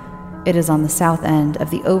Hood. It is on the south end of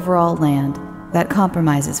the overall land that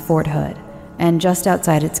compromises Fort Hood, and just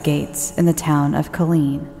outside its gates in the town of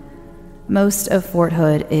Killeen. Most of Fort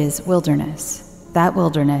Hood is wilderness. That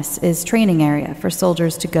wilderness is training area for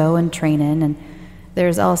soldiers to go and train in, and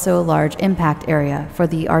there's also a large impact area for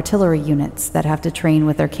the artillery units that have to train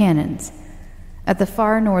with their cannons. At the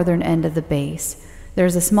far northern end of the base,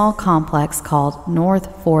 there's a small complex called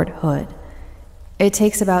North Fort Hood. It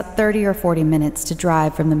takes about 30 or 40 minutes to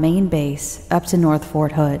drive from the main base up to North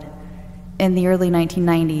Fort Hood. In the early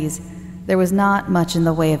 1990s, there was not much in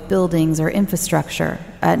the way of buildings or infrastructure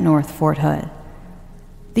at North Fort Hood.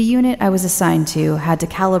 The unit I was assigned to had to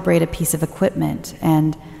calibrate a piece of equipment,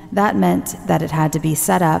 and that meant that it had to be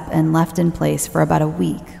set up and left in place for about a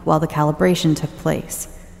week while the calibration took place.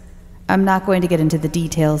 I'm not going to get into the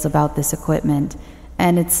details about this equipment,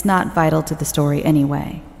 and it's not vital to the story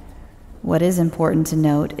anyway. What is important to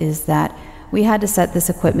note is that we had to set this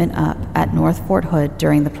equipment up at North Fort Hood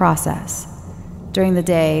during the process. During the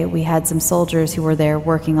day, we had some soldiers who were there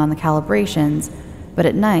working on the calibrations, but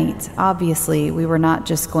at night, obviously, we were not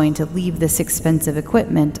just going to leave this expensive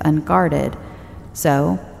equipment unguarded.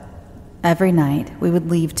 So, every night, we would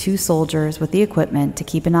leave 2 soldiers with the equipment to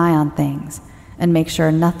keep an eye on things and make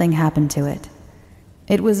sure nothing happened to it.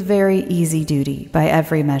 It was very easy duty by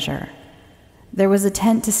every measure. There was a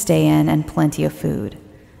tent to stay in and plenty of food.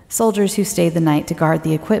 Soldiers who stayed the night to guard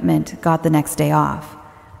the equipment got the next day off.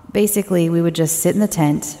 Basically, we would just sit in the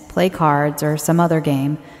tent, play cards or some other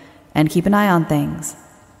game, and keep an eye on things.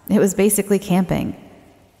 It was basically camping.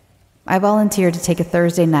 I volunteered to take a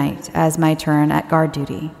Thursday night as my turn at guard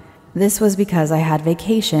duty. This was because I had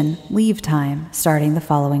vacation leave time starting the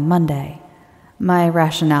following Monday. My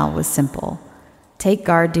rationale was simple. Take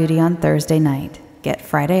guard duty on Thursday night, get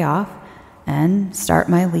Friday off, and start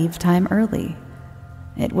my leave time early.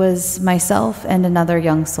 It was myself and another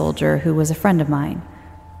young soldier who was a friend of mine.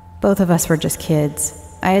 Both of us were just kids.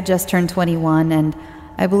 I had just turned 21, and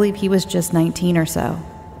I believe he was just 19 or so.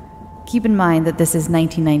 Keep in mind that this is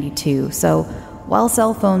 1992, so while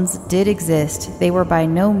cell phones did exist, they were by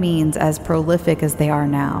no means as prolific as they are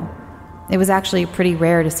now. It was actually pretty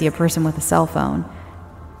rare to see a person with a cell phone,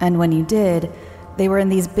 and when you did, they were in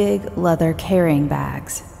these big leather carrying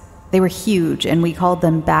bags. They were huge, and we called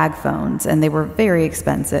them bag phones, and they were very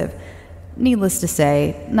expensive. Needless to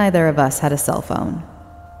say, neither of us had a cell phone.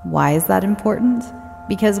 Why is that important?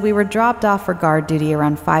 Because we were dropped off for guard duty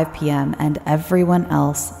around 5 p.m. and everyone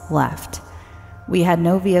else left. We had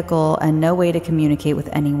no vehicle and no way to communicate with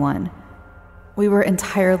anyone. We were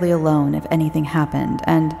entirely alone if anything happened,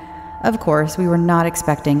 and of course, we were not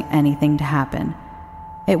expecting anything to happen.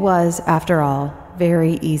 It was, after all,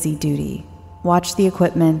 very easy duty. Watch the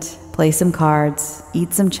equipment, play some cards,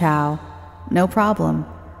 eat some chow, no problem.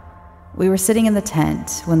 We were sitting in the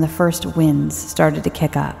tent when the first winds started to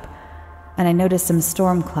kick up, and I noticed some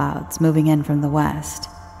storm clouds moving in from the west.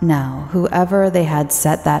 Now, whoever they had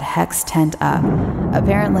set that hex tent up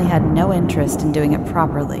apparently had no interest in doing it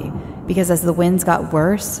properly, because as the winds got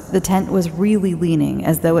worse, the tent was really leaning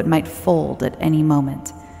as though it might fold at any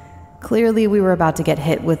moment. Clearly, we were about to get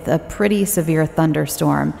hit with a pretty severe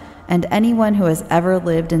thunderstorm, and anyone who has ever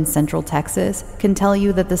lived in Central Texas can tell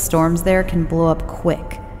you that the storms there can blow up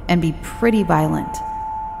quick and be pretty violent.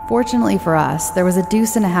 Fortunately for us, there was a 2.5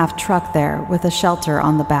 deuce truck there with a shelter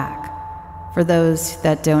on the back. For those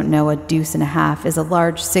that don't know, a 2.5 deuce is a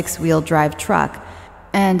large 6-wheel drive truck,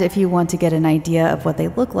 and if you want to get an idea of what they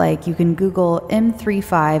look like, you can Google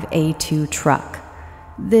M35A2 truck.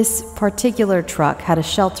 This particular truck had a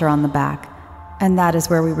shelter on the back, and that is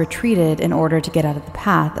where we retreated in order to get out of the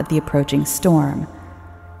path of the approaching storm.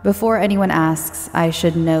 Before anyone asks, I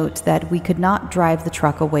should note that we could not drive the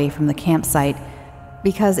truck away from the campsite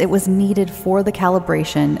because it was needed for the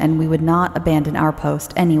calibration and we would not abandon our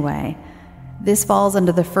post anyway. This falls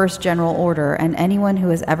under the first general order, and anyone who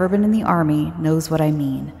has ever been in the Army knows what I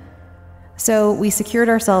mean. So we secured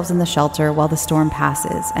ourselves in the shelter while the storm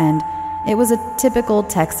passes, and it was a typical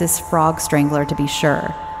Texas frog strangler to be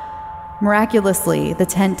sure. Miraculously, the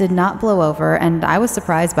tent did not blow over, and I was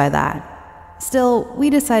surprised by that. Still,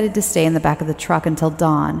 we decided to stay in the back of the truck until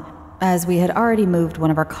dawn, as we had already moved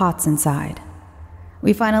one of our cots inside.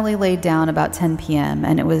 We finally laid down about 10 p.m.,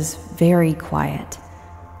 and it was very quiet.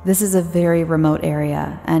 This is a very remote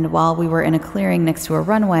area, and while we were in a clearing next to a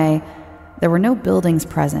runway, there were no buildings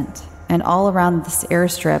present, and all around this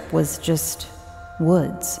airstrip was just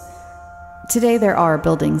woods. Today there are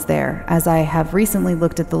buildings there, as I have recently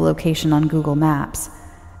looked at the location on Google Maps.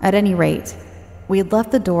 At any rate, we had left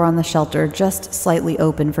the door on the shelter just slightly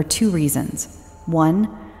open for 2 reasons.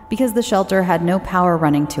 1, because the shelter had no power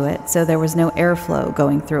running to it, so there was no airflow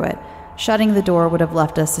going through it. Shutting the door would have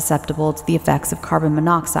left us susceptible to the effects of carbon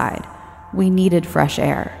monoxide. We needed fresh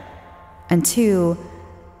air. And 2,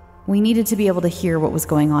 we needed to be able to hear what was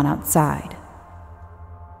going on outside.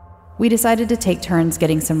 We decided to take turns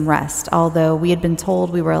getting some rest, although we had been told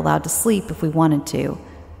we were allowed to sleep if we wanted to.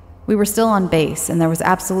 We were still on base, and there was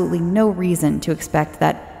absolutely no reason to expect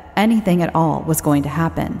that anything at all was going to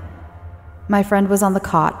happen. My friend was on the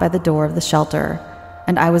cot by the door of the shelter,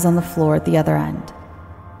 and I was on the floor at the other end.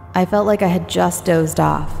 I felt like I had just dozed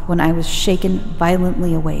off when I was shaken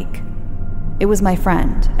violently awake. It was my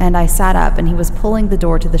friend, and I sat up and he was pulling the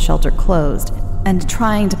door to the shelter closed and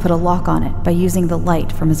trying to put a lock on it by using the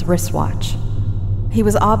light from his wristwatch. He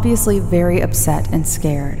was obviously very upset and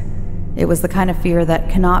scared. It was the kind of fear that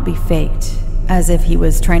cannot be faked, as if he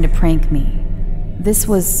was trying to prank me. This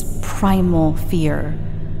was primal fear.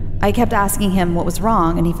 I kept asking him what was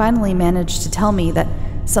wrong, and he finally managed to tell me that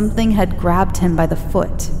something had grabbed him by the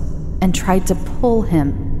foot and tried to pull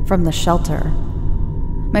him from the shelter.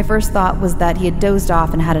 My first thought was that he had dozed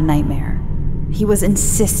off and had a nightmare. He was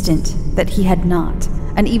insistent that he had not,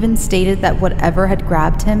 and even stated that whatever had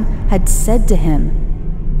grabbed him had said to him,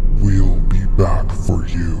 "We'll be back for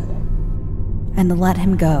you," and let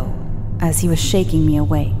him go as he was shaking me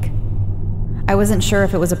awake. I wasn't sure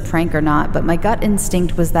if it was a prank or not, but my gut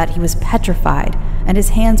instinct was that he was petrified and his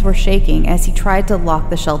hands were shaking as he tried to lock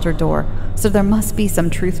the shelter door, so there must be some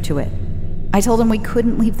truth to it. I told him we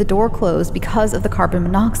couldn't leave the door closed because of the carbon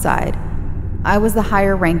monoxide. I was the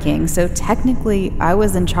higher ranking, so technically I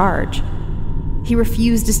was in charge. He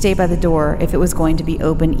refused to stay by the door if it was going to be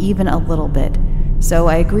open even a little bit, so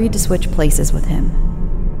I agreed to switch places with him.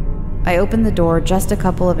 I opened the door just a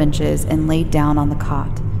couple of inches and laid down on the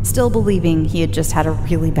cot, still believing he had just had a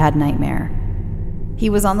really bad nightmare.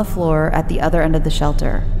 He was on the floor at the other end of the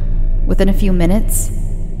shelter. Within a few minutes,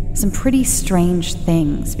 some pretty strange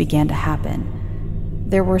things began to happen.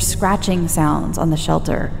 There were scratching sounds on the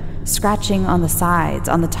shelter, scratching on the sides,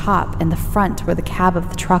 on the top, and the front where the cab of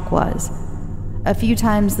the truck was. A few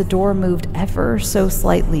times the door moved ever so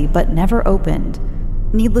slightly, but never opened.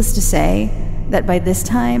 Needless to say, that by this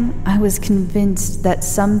time, I was convinced that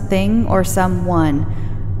something or someone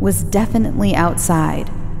was definitely outside,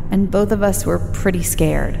 and both of us were pretty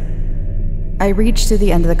scared. I reached to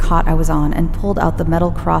the end of the cot I was on and pulled out the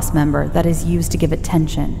metal cross member that is used to give it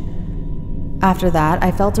tension. After that,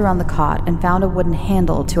 I felt around the cot and found a wooden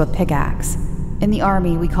handle to a pickaxe. In the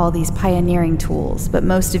Army, we call these pioneering tools, but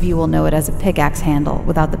most of you will know it as a pickaxe handle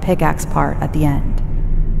without the pickaxe part at the end.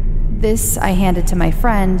 This I handed to my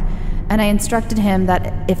friend, and I instructed him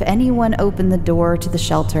that if anyone opened the door to the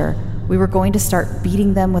shelter, we were going to start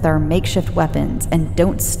beating them with our makeshift weapons, and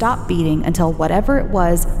don't stop beating until whatever it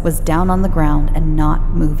was down on the ground and not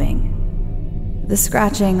moving. The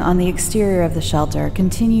scratching on the exterior of the shelter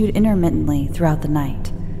continued intermittently throughout the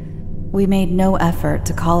night. We made no effort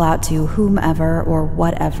to call out to whomever or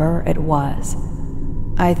whatever it was.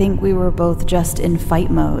 I think we were both just in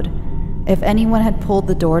fight mode. If anyone had pulled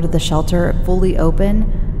the door to the shelter fully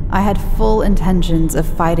open, I had full intentions of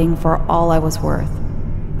fighting for all I was worth.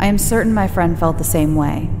 I am certain my friend felt the same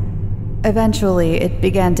way. Eventually, it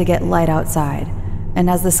began to get light outside, and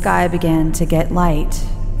as the sky began to get light,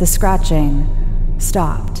 the scratching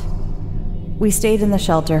stopped. We stayed in the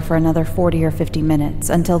shelter for another 40 or 50 minutes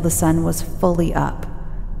until the sun was fully up.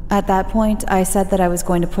 At that point, I said that I was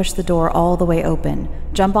going to push the door all the way open,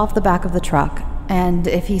 jump off the back of the truck, and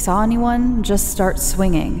if he saw anyone, just start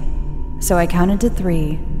swinging. So I counted to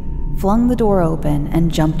 3, flung the door open,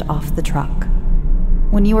 and jumped off the truck.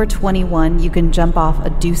 When you are 21, you can jump off a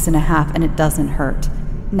deuce and a half and it doesn't hurt.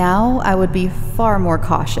 Now, I would be far more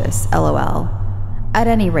cautious, LOL. At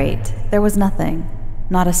any rate, there was nothing,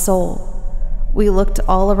 not a soul. We looked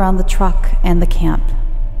all around the truck and the camp.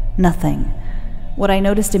 Nothing. What I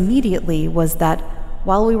noticed immediately was that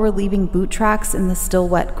while we were leaving boot tracks in the still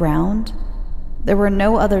wet ground, there were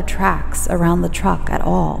no other tracks around the truck at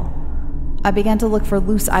all. I began to look for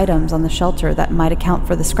loose items on the shelter that might account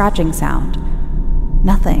for the scratching sound.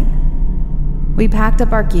 Nothing. We packed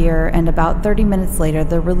up our gear, and about 30 minutes later,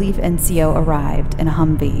 the relief NCO arrived in a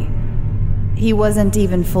Humvee. He wasn't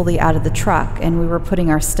even fully out of the truck, and we were putting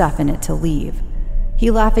our stuff in it to leave. He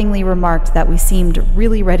laughingly remarked that we seemed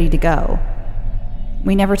really ready to go.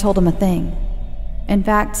 We never told him a thing. In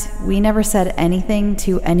fact, we never said anything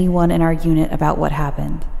to anyone in our unit about what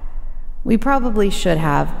happened. We probably should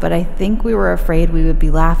have, but I think we were afraid we would be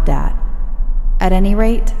laughed at. At any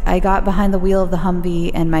rate, I got behind the wheel of the Humvee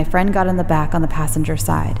and my friend got in the back on the passenger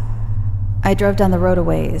side. I drove down the road a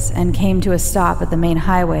ways and came to a stop at the main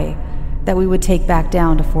highway that we would take back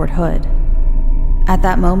down to Fort Hood. At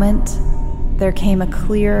that moment, there came a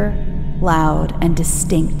clear, loud, and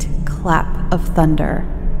distinct clap of thunder.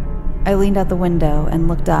 I leaned out the window and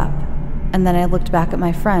looked up, and then I looked back at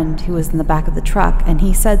my friend who was in the back of the truck, and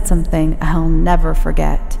he said something I'll never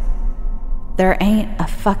forget. "There ain't a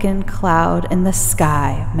fucking cloud in the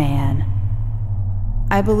sky, man."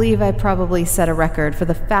 I believe I probably set a record for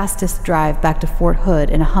the fastest drive back to Fort Hood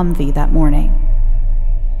in a Humvee that morning.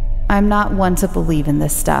 I'm not one to believe in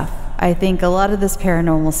this stuff. I think a lot of this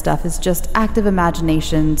paranormal stuff is just active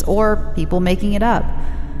imaginations or people making it up.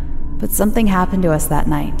 But something happened to us that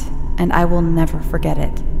night, and I will never forget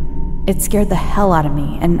it. It scared the hell out of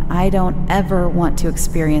me, and I don't ever want to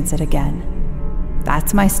experience it again.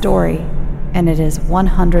 That's my story, and it is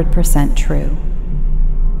 100% true.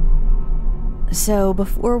 So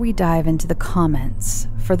before we dive into the comments,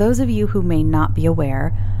 for those of you who may not be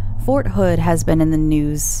aware, Fort Hood has been in the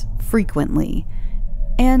news frequently,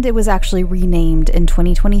 and it was actually renamed in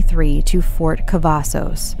 2023 to Fort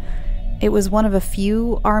Cavazos. It was one of a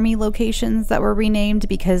few Army locations that were renamed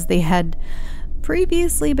because they had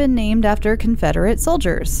previously been named after Confederate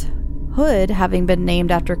soldiers. Hood having been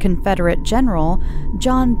named after Confederate General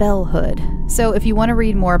John Bell Hood. So if you want to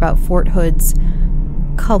read more about Fort Hood's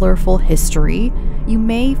colorful history, you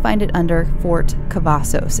may find it under Fort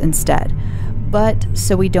Cavazos instead. But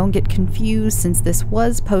so we don't get confused, since this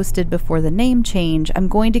was posted before the name change, I'm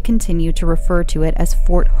going to continue to refer to it as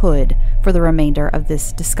Fort Hood for the remainder of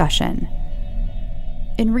this discussion.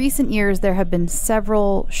 In recent years, there have been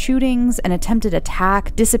several shootings, an attempted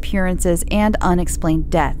attack, disappearances, and unexplained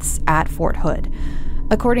deaths at Fort Hood.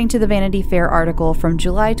 According to the Vanity Fair article from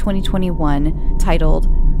July 2021 titled,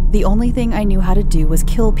 "The Only Thing I Knew How to Do Was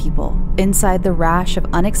Kill People Inside the Rash of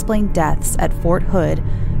Unexplained Deaths at Fort Hood"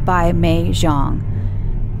 by Mei Zhang.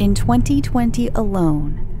 In 2020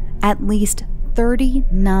 alone, at least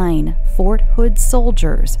 39 Fort Hood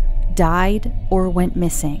soldiers died or went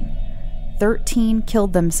missing. 13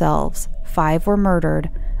 killed themselves, 5 were murdered,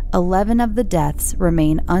 11 of the deaths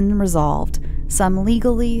remain unresolved, some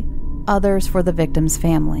legally, others for the victims'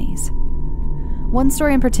 families. One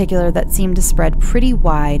story in particular that seemed to spread pretty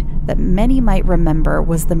wide that many might remember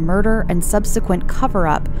was the murder and subsequent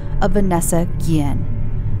cover-up of Vanessa Guillen.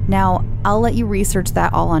 Now, I'll let you research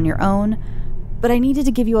that all on your own, but I needed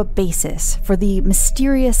to give you a basis for the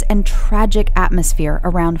mysterious and tragic atmosphere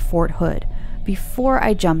around Fort Hood before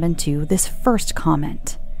I jump into this first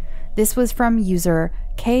comment. This was from user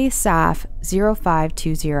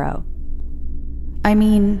KSAF0520. I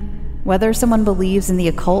mean, whether someone believes in the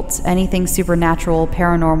occult, anything supernatural,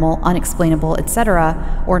 paranormal, unexplainable,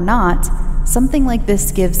 etc., or not, something like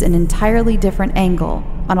this gives an entirely different angle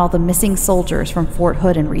on all the missing soldiers from Fort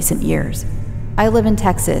Hood in recent years. I live in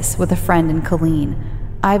Texas with a friend in Killeen.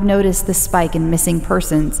 I've noticed the spike in missing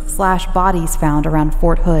persons / bodies found around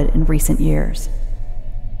Fort Hood in recent years.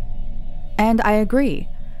 And I agree.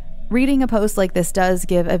 Reading a post like this does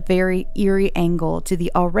give a very eerie angle to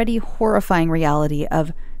the already horrifying reality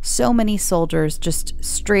of so many soldiers just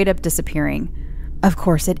straight up disappearing. Of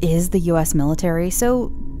course, it is the US military,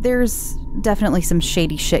 so there's definitely some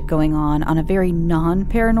shady shit going on a very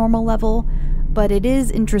non-paranormal level, But it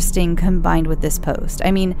is interesting combined with this post.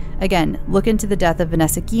 I mean, again, look into the death of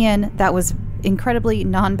Vanessa Guillen. That was incredibly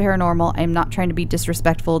non-paranormal. I'm not trying to be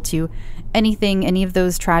disrespectful to any of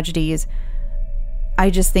those tragedies. I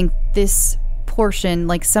just think this portion,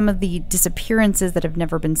 like some of the disappearances that have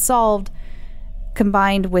never been solved,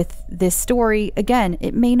 combined with this story, again,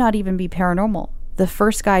 it may not even be paranormal. The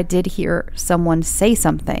first guy did hear someone say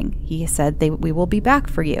something. He said, we will be back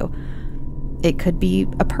for you. It could be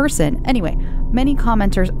a person. Anyway, many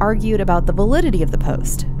commenters argued about the validity of the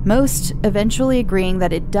post, most eventually agreeing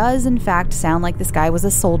that it does in fact sound like this guy was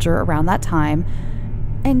a soldier around that time.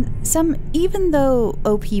 And some, even though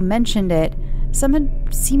OP mentioned it, some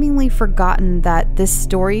had seemingly forgotten that this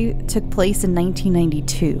story took place in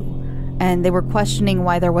 1992, and they were questioning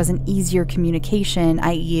why there wasn't easier communication,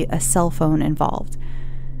 i.e. a cell phone involved.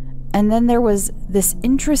 And then there was this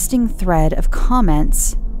interesting thread of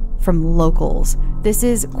comments from locals. This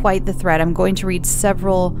is quite the thread. I'm going to read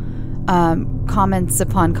several comments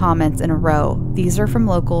upon comments in a row. These are from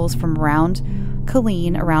locals from around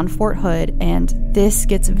Killeen, around Fort Hood, and this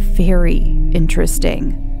gets very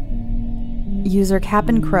interesting. User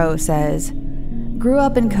Cap'n Crow says, "Grew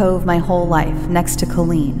up in Cove my whole life, next to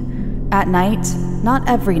Killeen. At night, not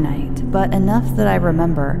every night, but enough that I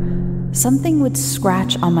remember, something would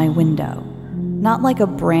scratch on my window. Not like a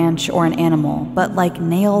branch or an animal, but like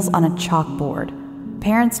nails on a chalkboard.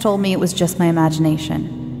 Parents told me it was just my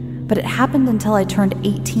imagination, but it happened until I turned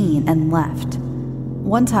 18 and left.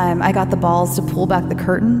 One time, I got the balls to pull back the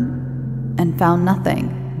curtain and found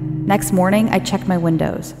nothing. Next morning, I checked my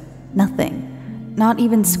windows. Nothing. Not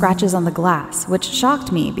even scratches on the glass, which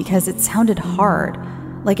shocked me because it sounded hard,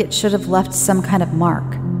 like it should have left some kind of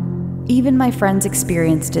mark. Even my friends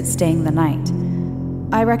experienced it staying the night.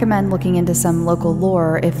 I recommend looking into some local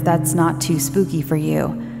lore if that's not too spooky for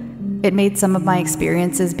you. It made some of my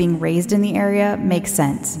experiences being raised in the area make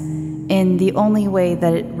sense, in the only way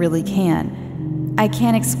that it really can. I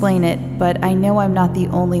can't explain it, but I know I'm not the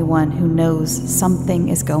only one who knows something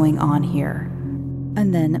is going on here."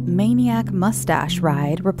 And then Maniac Mustache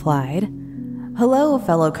Ride replied, "Hello,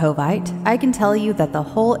 fellow Covite. I can tell you that the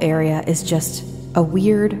whole area is just a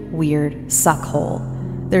weird suckhole.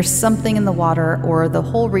 There's something in the water, or the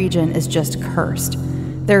whole region is just cursed.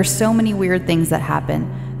 There are so many weird things that happen.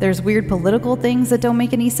 There's weird political things that don't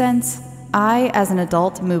make any sense. I, as an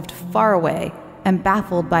adult, moved far away, am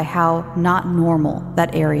baffled by how not normal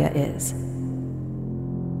that area is."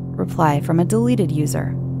 Reply from a deleted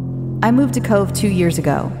user. "I moved to Cove 2 years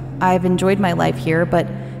ago. I've enjoyed my life here, but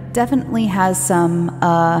definitely has some,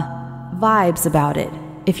 vibes about it,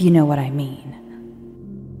 if you know what I mean."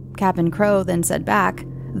 Cap'n Crow then said back,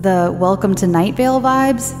 "The Welcome to Night Vale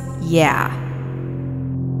vibes? Yeah."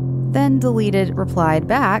 Then Deleted replied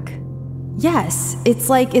back, "Yes, it's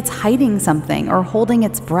like it's hiding something or holding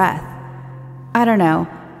its breath. I don't know.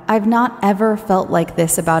 I've not ever felt like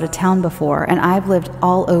this about a town before, and I've lived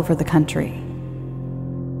all over the country."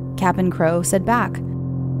 Cap'n Crow said back,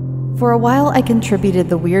 "For a while I contributed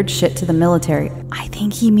the weird shit to the military." I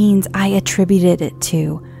think he means I attributed it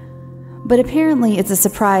to. "But apparently it's a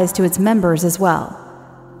surprise to its members as well.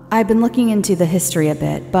 I've been looking into the history a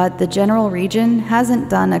bit, but the general region hasn't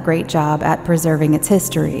done a great job at preserving its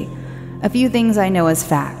history. A few things I know as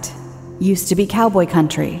fact. Used to be cowboy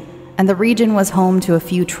country, and the region was home to a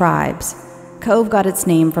few tribes. Cove got its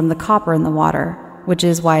name from the copper in the water, which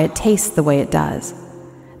is why it tastes the way it does.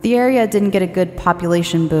 The area didn't get a good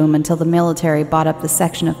population boom until the military bought up the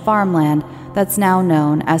section of farmland that's now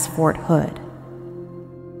known as Fort Hood."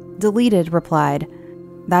 Deleted replied,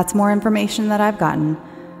 "That's more information that I've gotten.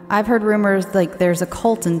 I've heard rumors like there's a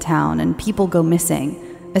cult in town and people go missing,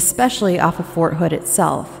 especially off of Fort Hood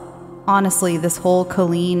itself. Honestly, this whole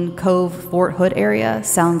Killeen, Cove, Fort Hood area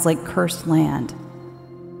sounds like cursed land."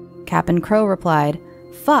 Cap'n Crow replied,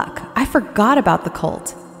 "Fuck, I forgot about the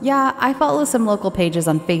cult. Yeah, I follow some local pages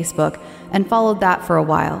on Facebook and followed that for a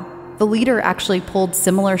while. The leader actually pulled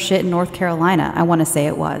similar shit in North Carolina, I want to say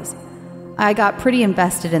it was. I got pretty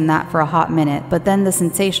invested in that for a hot minute, but then the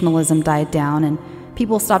sensationalism died down and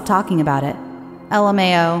people stopped talking about it.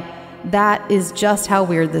 LMAO, that is just how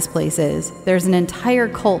weird this place is. There's an entire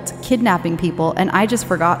cult kidnapping people and I just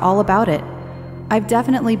forgot all about it. I've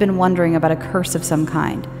definitely been wondering about a curse of some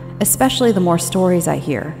kind, especially the more stories I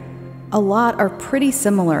hear. A lot are pretty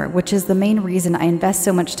similar, which is the main reason I invest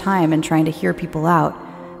so much time in trying to hear people out,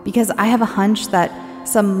 because I have a hunch that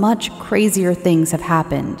some much crazier things have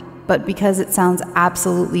happened, but because it sounds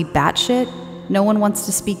absolutely batshit, no one wants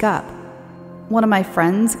to speak up. One of my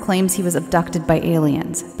friends claims he was abducted by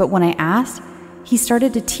aliens, but when I asked, he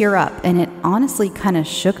started to tear up and it honestly kind of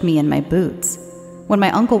shook me in my boots. When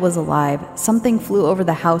my uncle was alive, something flew over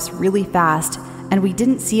the house really fast, and we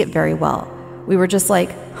didn't see it very well. We were just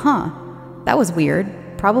like, that was weird,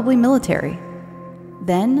 probably military.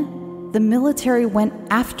 Then, the military went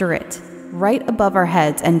after it, right above our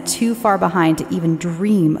heads and too far behind to even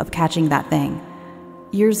dream of catching that thing.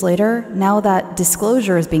 Years later, now that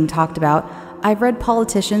disclosure is being talked about, I've read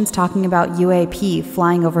politicians talking about UAP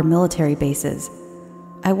flying over military bases.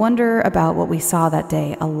 I wonder about what we saw that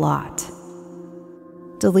day a lot.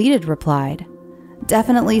 Deleted replied,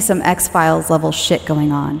 "Definitely some X-Files level shit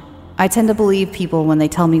going on. I tend to believe people when they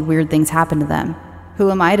tell me weird things happen to them.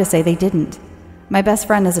 Who am I to say they didn't? My best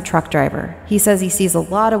friend is a truck driver. He says he sees a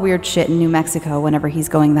lot of weird shit in New Mexico whenever he's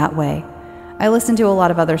going that way. I listen to a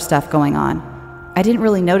lot of other stuff going on. I didn't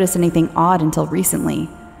really notice anything odd until recently.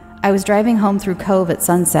 I was driving home through Cove at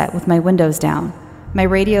sunset with my windows down. My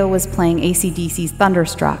radio was playing AC/DC's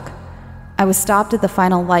Thunderstruck. I was stopped at the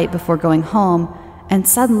final light before going home, and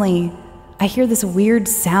suddenly, I hear this weird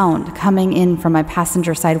sound coming in from my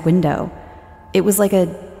passenger side window. It was like a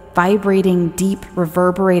vibrating, deep,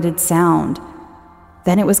 reverberated sound.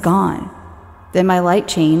 Then it was gone. Then my light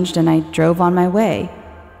changed and I drove on my way.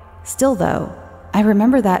 Still though, I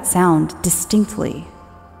remember that sound distinctly."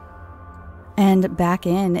 And back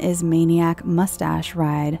in is Maniac Mustache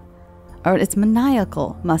Ride. Or it's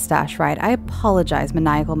Maniacal Mustache Ride. I apologize,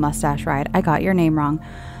 Maniacal Mustache Ride. I got your name wrong.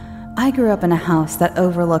 I grew up in a house that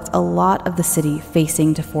overlooked a lot of the city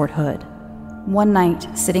facing to Fort Hood. One night,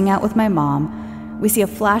 sitting out with my mom, we see a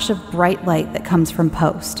flash of bright light that comes from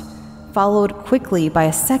Post, followed quickly by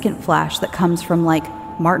a second flash that comes from like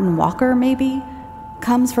Martin Walker maybe?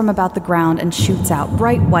 Comes from about the ground and shoots out,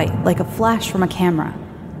 bright white, like a flash from a camera.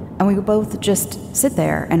 And we both just sit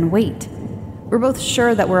there and wait. We're both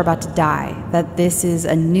sure that we're about to die, that this is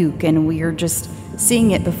a nuke and we're just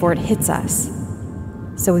seeing it before it hits us.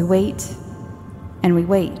 So we wait, and we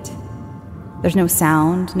wait. There's no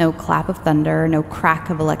sound, no clap of thunder, no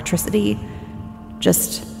crack of electricity,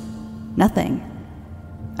 just nothing.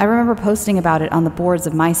 I remember posting about it on the boards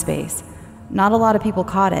of MySpace. Not a lot of people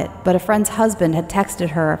caught it, but a friend's husband had texted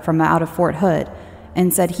her from out of Fort Hood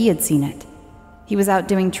and said he had seen it. He was out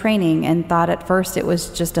doing training and thought at first it was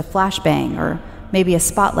just a flashbang or maybe a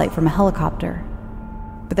spotlight from a helicopter.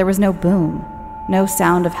 But there was no boom, no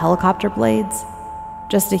sound of helicopter blades,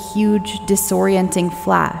 just a huge, disorienting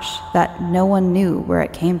flash that no one knew where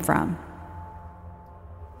it came from.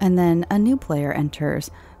 And then a new player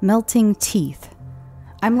enters, Melting Teeth.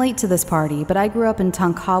 I'm late to this party, but I grew up in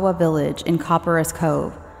Tonkawa Village in Copperas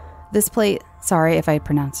Cove. This place, sorry if I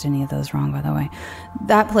pronounced any of those wrong, by the way.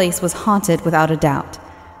 That place was haunted without a doubt.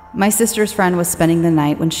 My sister's friend was spending the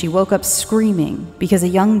night when she woke up screaming because a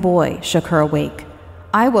young boy shook her awake.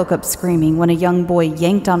 I woke up screaming when a young boy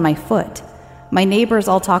yanked on my foot. My neighbors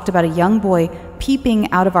all talked about a young boy peeping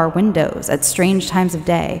out of our windows at strange times of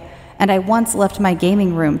day, and I once left my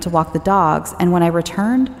gaming room to walk the dogs, and when I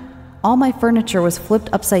returned, all my furniture was flipped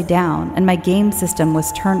upside down and my game system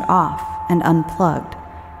was turned off and unplugged.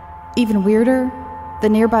 Even weirder, the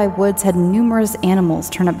nearby woods had numerous animals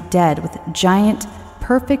turn up dead with giant,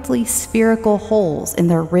 perfectly spherical holes in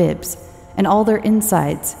their ribs and all their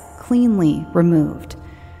insides cleanly removed.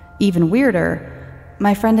 Even weirder,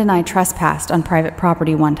 my friend and I trespassed on private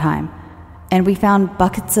property one time, and we found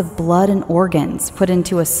buckets of blood and organs put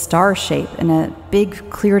into a star shape in a big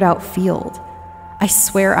cleared-out field. I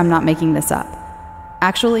swear I'm not making this up.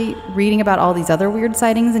 Actually, reading about all these other weird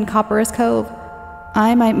sightings in Copperas Cove,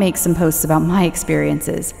 I might make some posts about my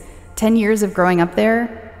experiences. 10 years of growing up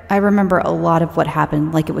there, I remember a lot of what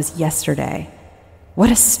happened like it was yesterday. What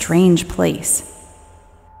a strange place.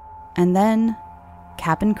 And then,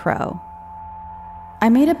 Cap'n Crow. I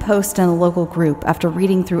made a post in a local group after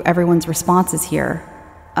reading through everyone's responses here.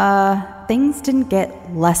 Things didn't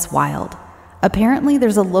get less wild. Apparently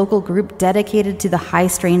there's a local group dedicated to the high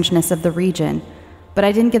strangeness of the region, but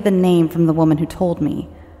I didn't get the name from the woman who told me.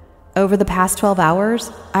 Over the past 12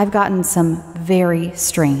 hours, I've gotten some very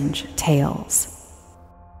strange tales.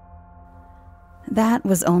 That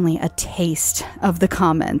was only a taste of the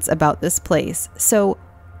comments about this place. So,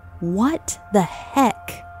 what the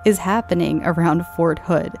heck is happening around Fort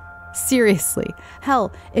Hood? Seriously.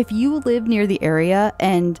 Hell, if you live near the area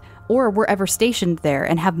or were ever stationed there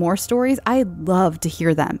and have more stories, I'd love to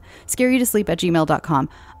hear them. scareyoutosleep@gmail.com.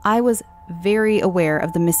 I was very aware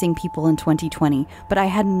of the missing people in 2020, but I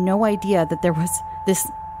had no idea that there was this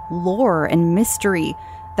lore and mystery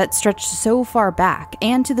that stretched so far back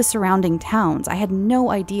and to the surrounding towns. I had no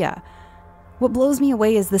idea. What blows me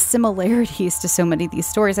away is the similarities to so many of these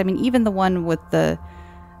stories. I mean, even the one with the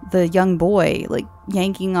young boy, like,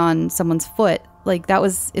 yanking on someone's foot, like that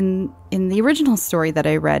was in the original story that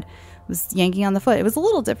I read, was yanking on the foot. It was a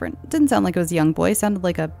little different. It didn't sound like it was a young boy. It sounded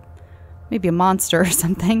like maybe a monster or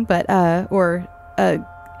something, but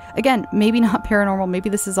again, maybe not paranormal. Maybe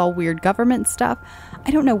this is all weird government stuff.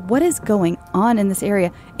 I don't know what is going on in this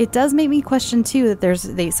area. It does make me question too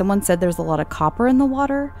that someone said there's a lot of copper in the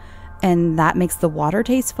water, and that makes the water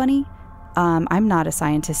taste funny. I'm not a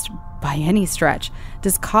scientist by any stretch.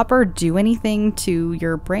 Does copper do anything to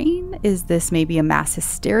your brain? Is this maybe a mass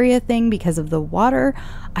hysteria thing because of the water?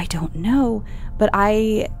 I don't know. But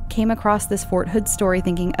I came across this Fort Hood story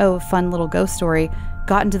thinking, oh, fun little ghost story.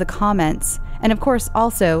 Got into the comments. And of course,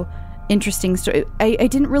 also, interesting story. I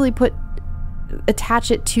didn't really attach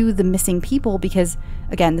it to the missing people because,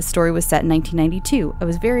 again, the story was set in 1992. I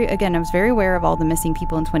was very aware of all the missing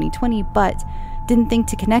people in 2020, but didn't think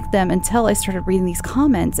to connect them until I started reading these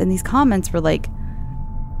comments. And these comments were like,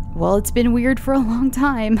 well, it's been weird for a long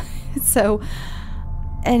time. So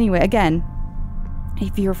anyway, again,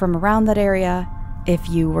 if you're from around that area, if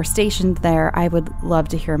you were stationed there, I would love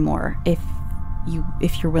to hear more. If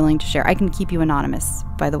you're willing to share, I can keep you anonymous,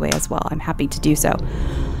 by the way, as well. I'm happy to do so.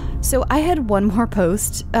 So I had one more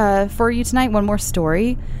post for you tonight, one more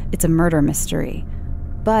story. It's a murder mystery,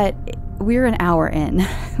 but we're an hour in.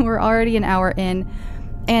 We're already an hour in.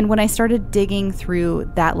 And when I started digging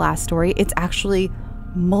through that last story, it's actually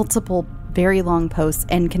multiple very long posts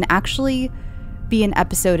and can actually be an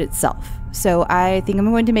episode itself. So I think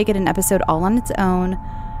I'm going to make it an episode all on its own,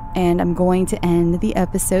 and I'm going to end the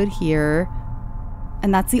episode here.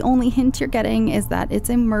 And that's the only hint you're getting, is that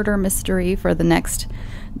it's a murder mystery for the next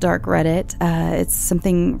Dark Reddit. It's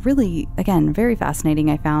something really, again, very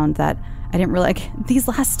fascinating. I found that I didn't really like these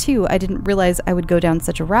last two. I didn't realize I would go down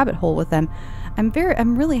such a rabbit hole with them. I'm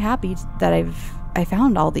really happy that I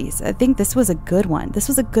found all these. I think this was a good one. This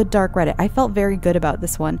was a good Dark Reddit. I felt very good about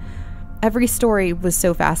this one. Every story was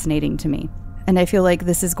so fascinating to me. And I feel like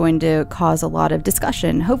this is going to cause a lot of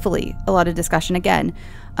discussion, hopefully a lot of discussion again.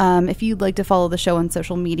 If you'd like to follow the show on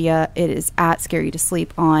social media, it is at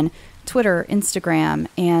scareyoutosleep on Twitter, Instagram,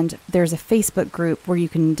 and there's a Facebook group where you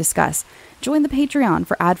can discuss. Join the Patreon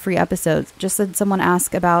for ad-free episodes. Just had someone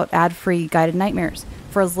ask about ad-free guided nightmares.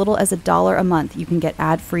 For as little as $1 a month, you can get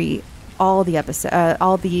ad-free all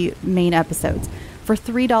the main episodes. For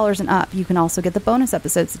 $3 and up, you can also get the bonus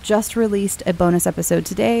episodes. Just released a bonus episode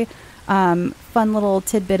today. Fun little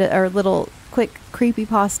tidbit or little quick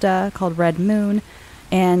creepypasta called Red Moon.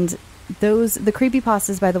 And the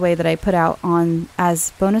creepypastas, by the way, that I put out on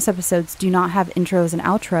as bonus episodes do not have intros and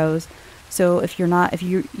outros. So if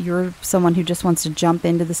you're someone who just wants to jump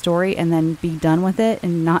into the story and then be done with it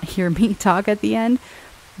and not hear me talk at the end,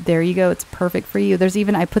 there you go. It's perfect for you.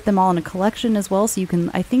 I put them all in a collection as well. So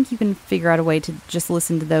I think you can figure out a way to just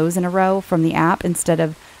listen to those in a row from the app instead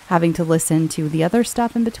of having to listen to the other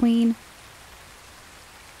stuff in between.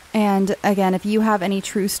 And again, if you have any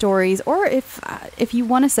true stories, or if you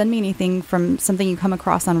want to send me anything from something you come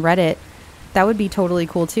across on Reddit, that would be totally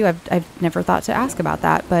cool too. I've never thought to ask about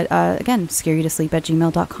that. But again,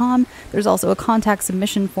 scareyoutosleep@gmail.com. There's also a contact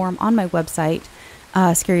submission form on my website,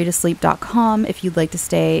 scareyoutosleep.com. If you'd like to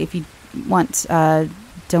stay, if you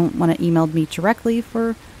don't want to email me directly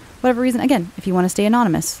for whatever reason. Again, if you want to stay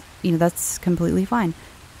anonymous, that's completely fine.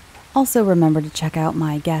 Also, remember to check out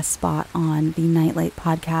my guest spot on the Nightlight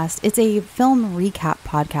podcast. It's a film recap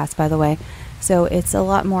podcast, by the way, so it's a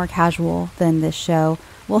lot more casual than this show.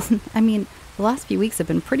 Well, I mean, the last few weeks have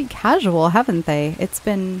been pretty casual, haven't they? It's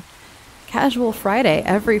been Casual Friday,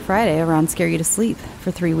 every Friday around Scare You to Sleep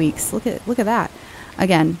for 3 weeks. Look at that.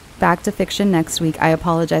 Again, back to fiction next week. I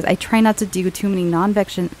apologize. I try not to do too many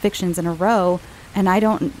fictions in a row, and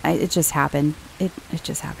it just happened. It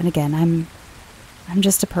just happened again. I'm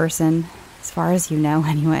just a person, as far as you know,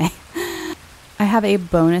 anyway. I have a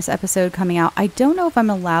bonus episode coming out. I don't know if I'm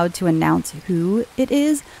allowed to announce who it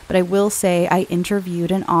is, but I will say I interviewed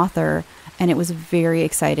an author, and it was very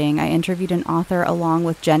exciting. I interviewed an author along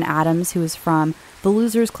with Jen Adams, who is from the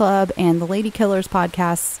Losers Club and the Lady Killers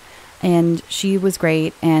podcasts, and she was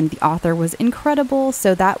great, and the author was incredible.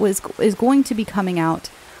 So that is going to be coming out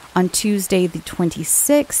on Tuesday the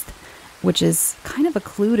 26th, which is kind of a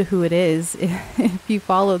clue to who it is if you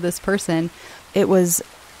follow this person. It was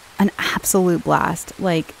an absolute blast.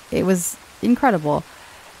 It was incredible.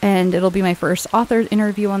 And it'll be my first author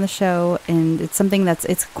interview on the show, and it's something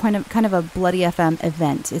it's kind of a Bloody FM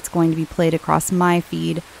event. It's going to be played across my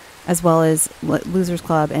feed as well as Losers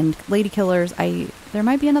Club and Lady Killers. There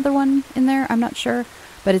might be another one in there, I'm not sure,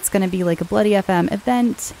 but it's going to be like a Bloody FM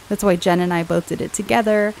event. That's why Jen and I both did it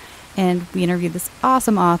together. And we interviewed this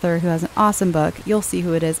awesome author who has an awesome book. You'll see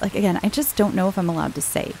who it is. Again, I just don't know if I'm allowed to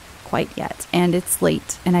say quite yet, and it's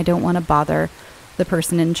late, and I don't want to bother the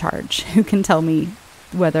person in charge who can tell me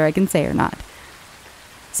whether I can say or not.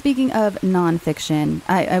 Speaking of nonfiction,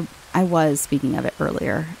 I was speaking of it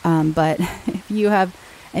earlier, but if you have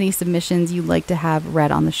any submissions you'd like to have read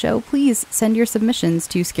on the show, please send your submissions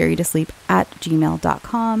to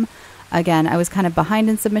scareyoutosleep@gmail.com. Again, I was kind of behind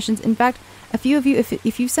in submissions. In fact, a few of you,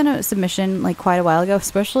 if you sent a submission like quite a while ago,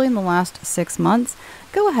 especially in the last 6 months,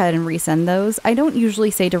 go ahead and resend those. I don't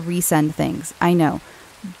usually say to resend things, I know,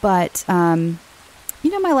 but my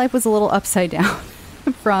life was a little upside down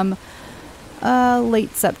from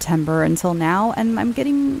late September until now, and I'm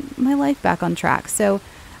getting my life back on track. So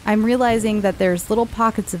I'm realizing that there's little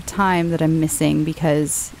pockets of time that I'm missing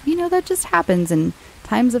because, that just happens in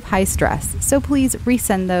times of high stress. So please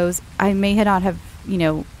resend those. I may not have,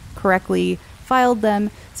 correctly filed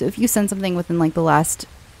them. So if you send something within like the last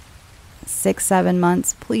 6-7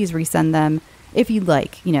 months, please resend them if you'd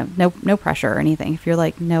like, no pressure or anything. If you're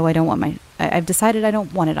like, no, I don't want I've decided I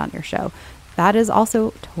don't want it on your show. That is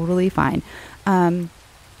also totally fine. So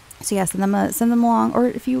yeah, send them along. Or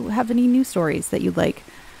if you have any news stories that you'd like,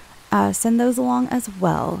 send those along as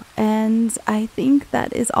well. And I think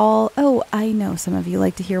that is all. Oh, I know some of you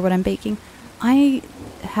like to hear what I'm baking. I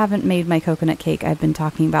haven't made my coconut cake I've been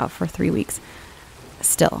talking about for 3 weeks.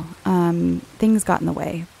 Still, things got in the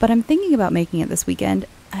way. But I'm thinking about making it this weekend.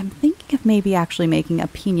 I'm thinking of maybe actually making a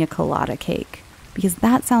pina colada cake, because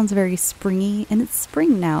that sounds very springy, and it's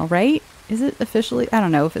spring now, right? Is it officially? I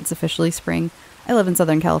don't know if it's officially spring. I live in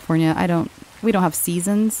Southern California. We don't have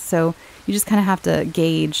seasons, so you just kind of have to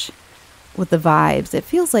gauge with the vibes. It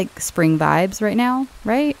feels like spring vibes right now,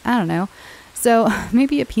 right? I don't know. So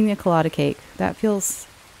maybe a pina colada cake. It's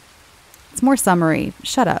more summery.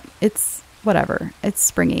 Shut up. It's whatever. It's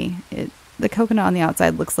springy. The coconut on the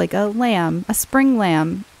outside looks like a lamb, a spring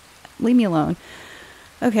lamb. Leave me alone.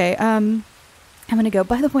 Okay, I'm going to go.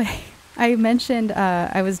 By the way, I mentioned,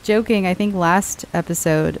 I was joking, I think last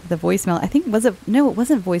episode, the voicemail, it wasn't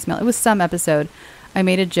voicemail. It was some episode. I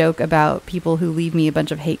made a joke about people who leave me a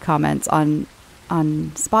bunch of hate comments on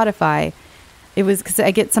Spotify. It was because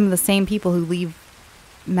I get some of the same people who leave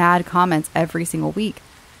mad comments every single week.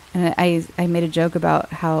 And I made a joke about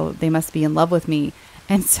how they must be in love with me.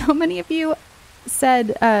 And so many of you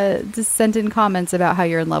said, just sent in comments about how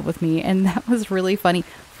you're in love with me. And that was really funny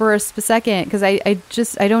for a second, because I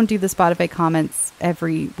don't do the Spotify comments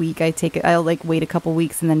every week. I'll like wait a couple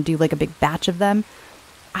weeks and then do like a big batch of them.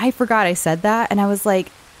 I forgot I said that. And I was like,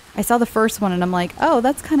 I saw the first one and I'm like, oh,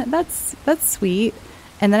 that's sweet.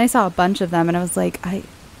 And then I saw a bunch of them and I was like, am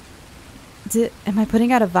I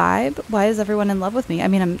putting out a vibe? Why is everyone in love with me? I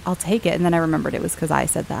mean, I'll take it. And then I remembered it was because I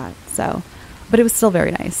said that. So, but it was still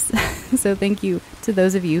very nice. So thank you to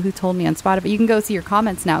those of you who told me on Spotify. You can go see your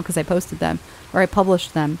comments now because I posted them, or I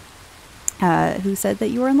published them, who said that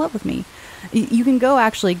you were in love with me. You can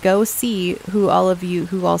go see who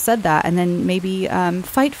all said that, and then maybe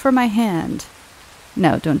fight for my hand.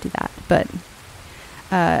 No, don't do that. But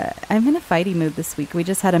I'm in a fighty mood this week. We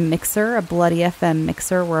just had a bloody FM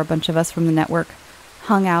mixer, where a bunch of us from the network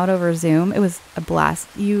hung out over Zoom. It was a blast.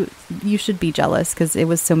 You should be jealous, because it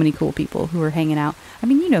was so many cool people who were hanging out. I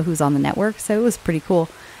mean, you know who's on the network, so it was pretty cool.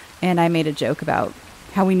 And I made a joke about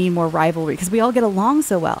how we need more rivalry, because we all get along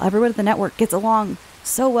so well. Everyone at the network gets along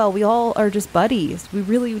so well. We all are just buddies. We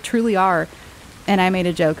really, truly are. And I made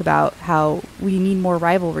a joke about how we need more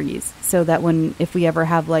rivalries, so that if we ever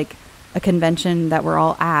have like a convention that we're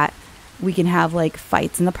all at, we can have like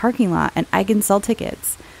fights in the parking lot and I can sell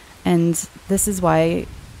tickets. And this is why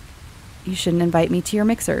you shouldn't invite me to your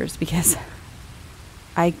mixers, because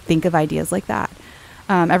I think of ideas like that.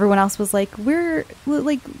 Everyone else was like,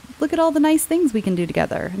 look at all the nice things we can do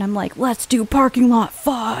together. And I'm like, let's do parking lot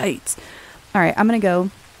fights. All right, I'm going to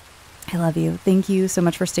go. I love you. Thank you so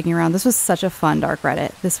much for sticking around. This was such a fun Dark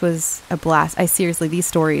Reddit. This was a blast. These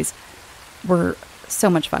stories were so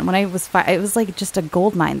much fun. When it was like just a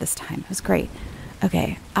gold mine this time. It was great.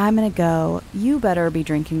 Okay, I'm going to go. You better be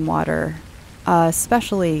drinking water.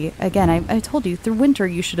 Especially, again, I told you, through winter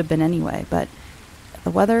you should have been anyway, but the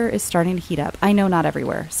weather is starting to heat up. I know not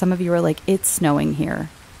everywhere. Some of you are like, it's snowing here.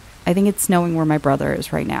 I think it's snowing where my brother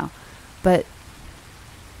is right now. But,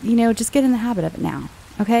 just get in the habit of it now,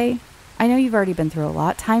 okay? I know you've already been through a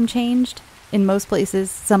lot. Time changed in most places.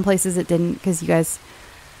 Some places it didn't, because you guys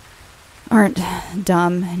aren't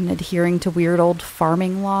dumb and adhering to weird old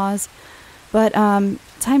farming laws. But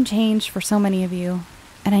time changed for so many of you.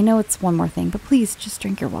 And I know it's one more thing, but please just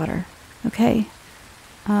drink your water, okay?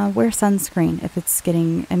 Wear sunscreen if it's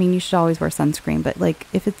getting, you should always wear sunscreen, but like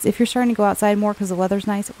if you're starting to go outside more because the weather's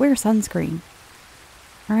nice, wear sunscreen.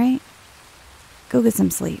 All right? Go get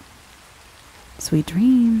some sleep. Sweet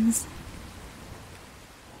dreams.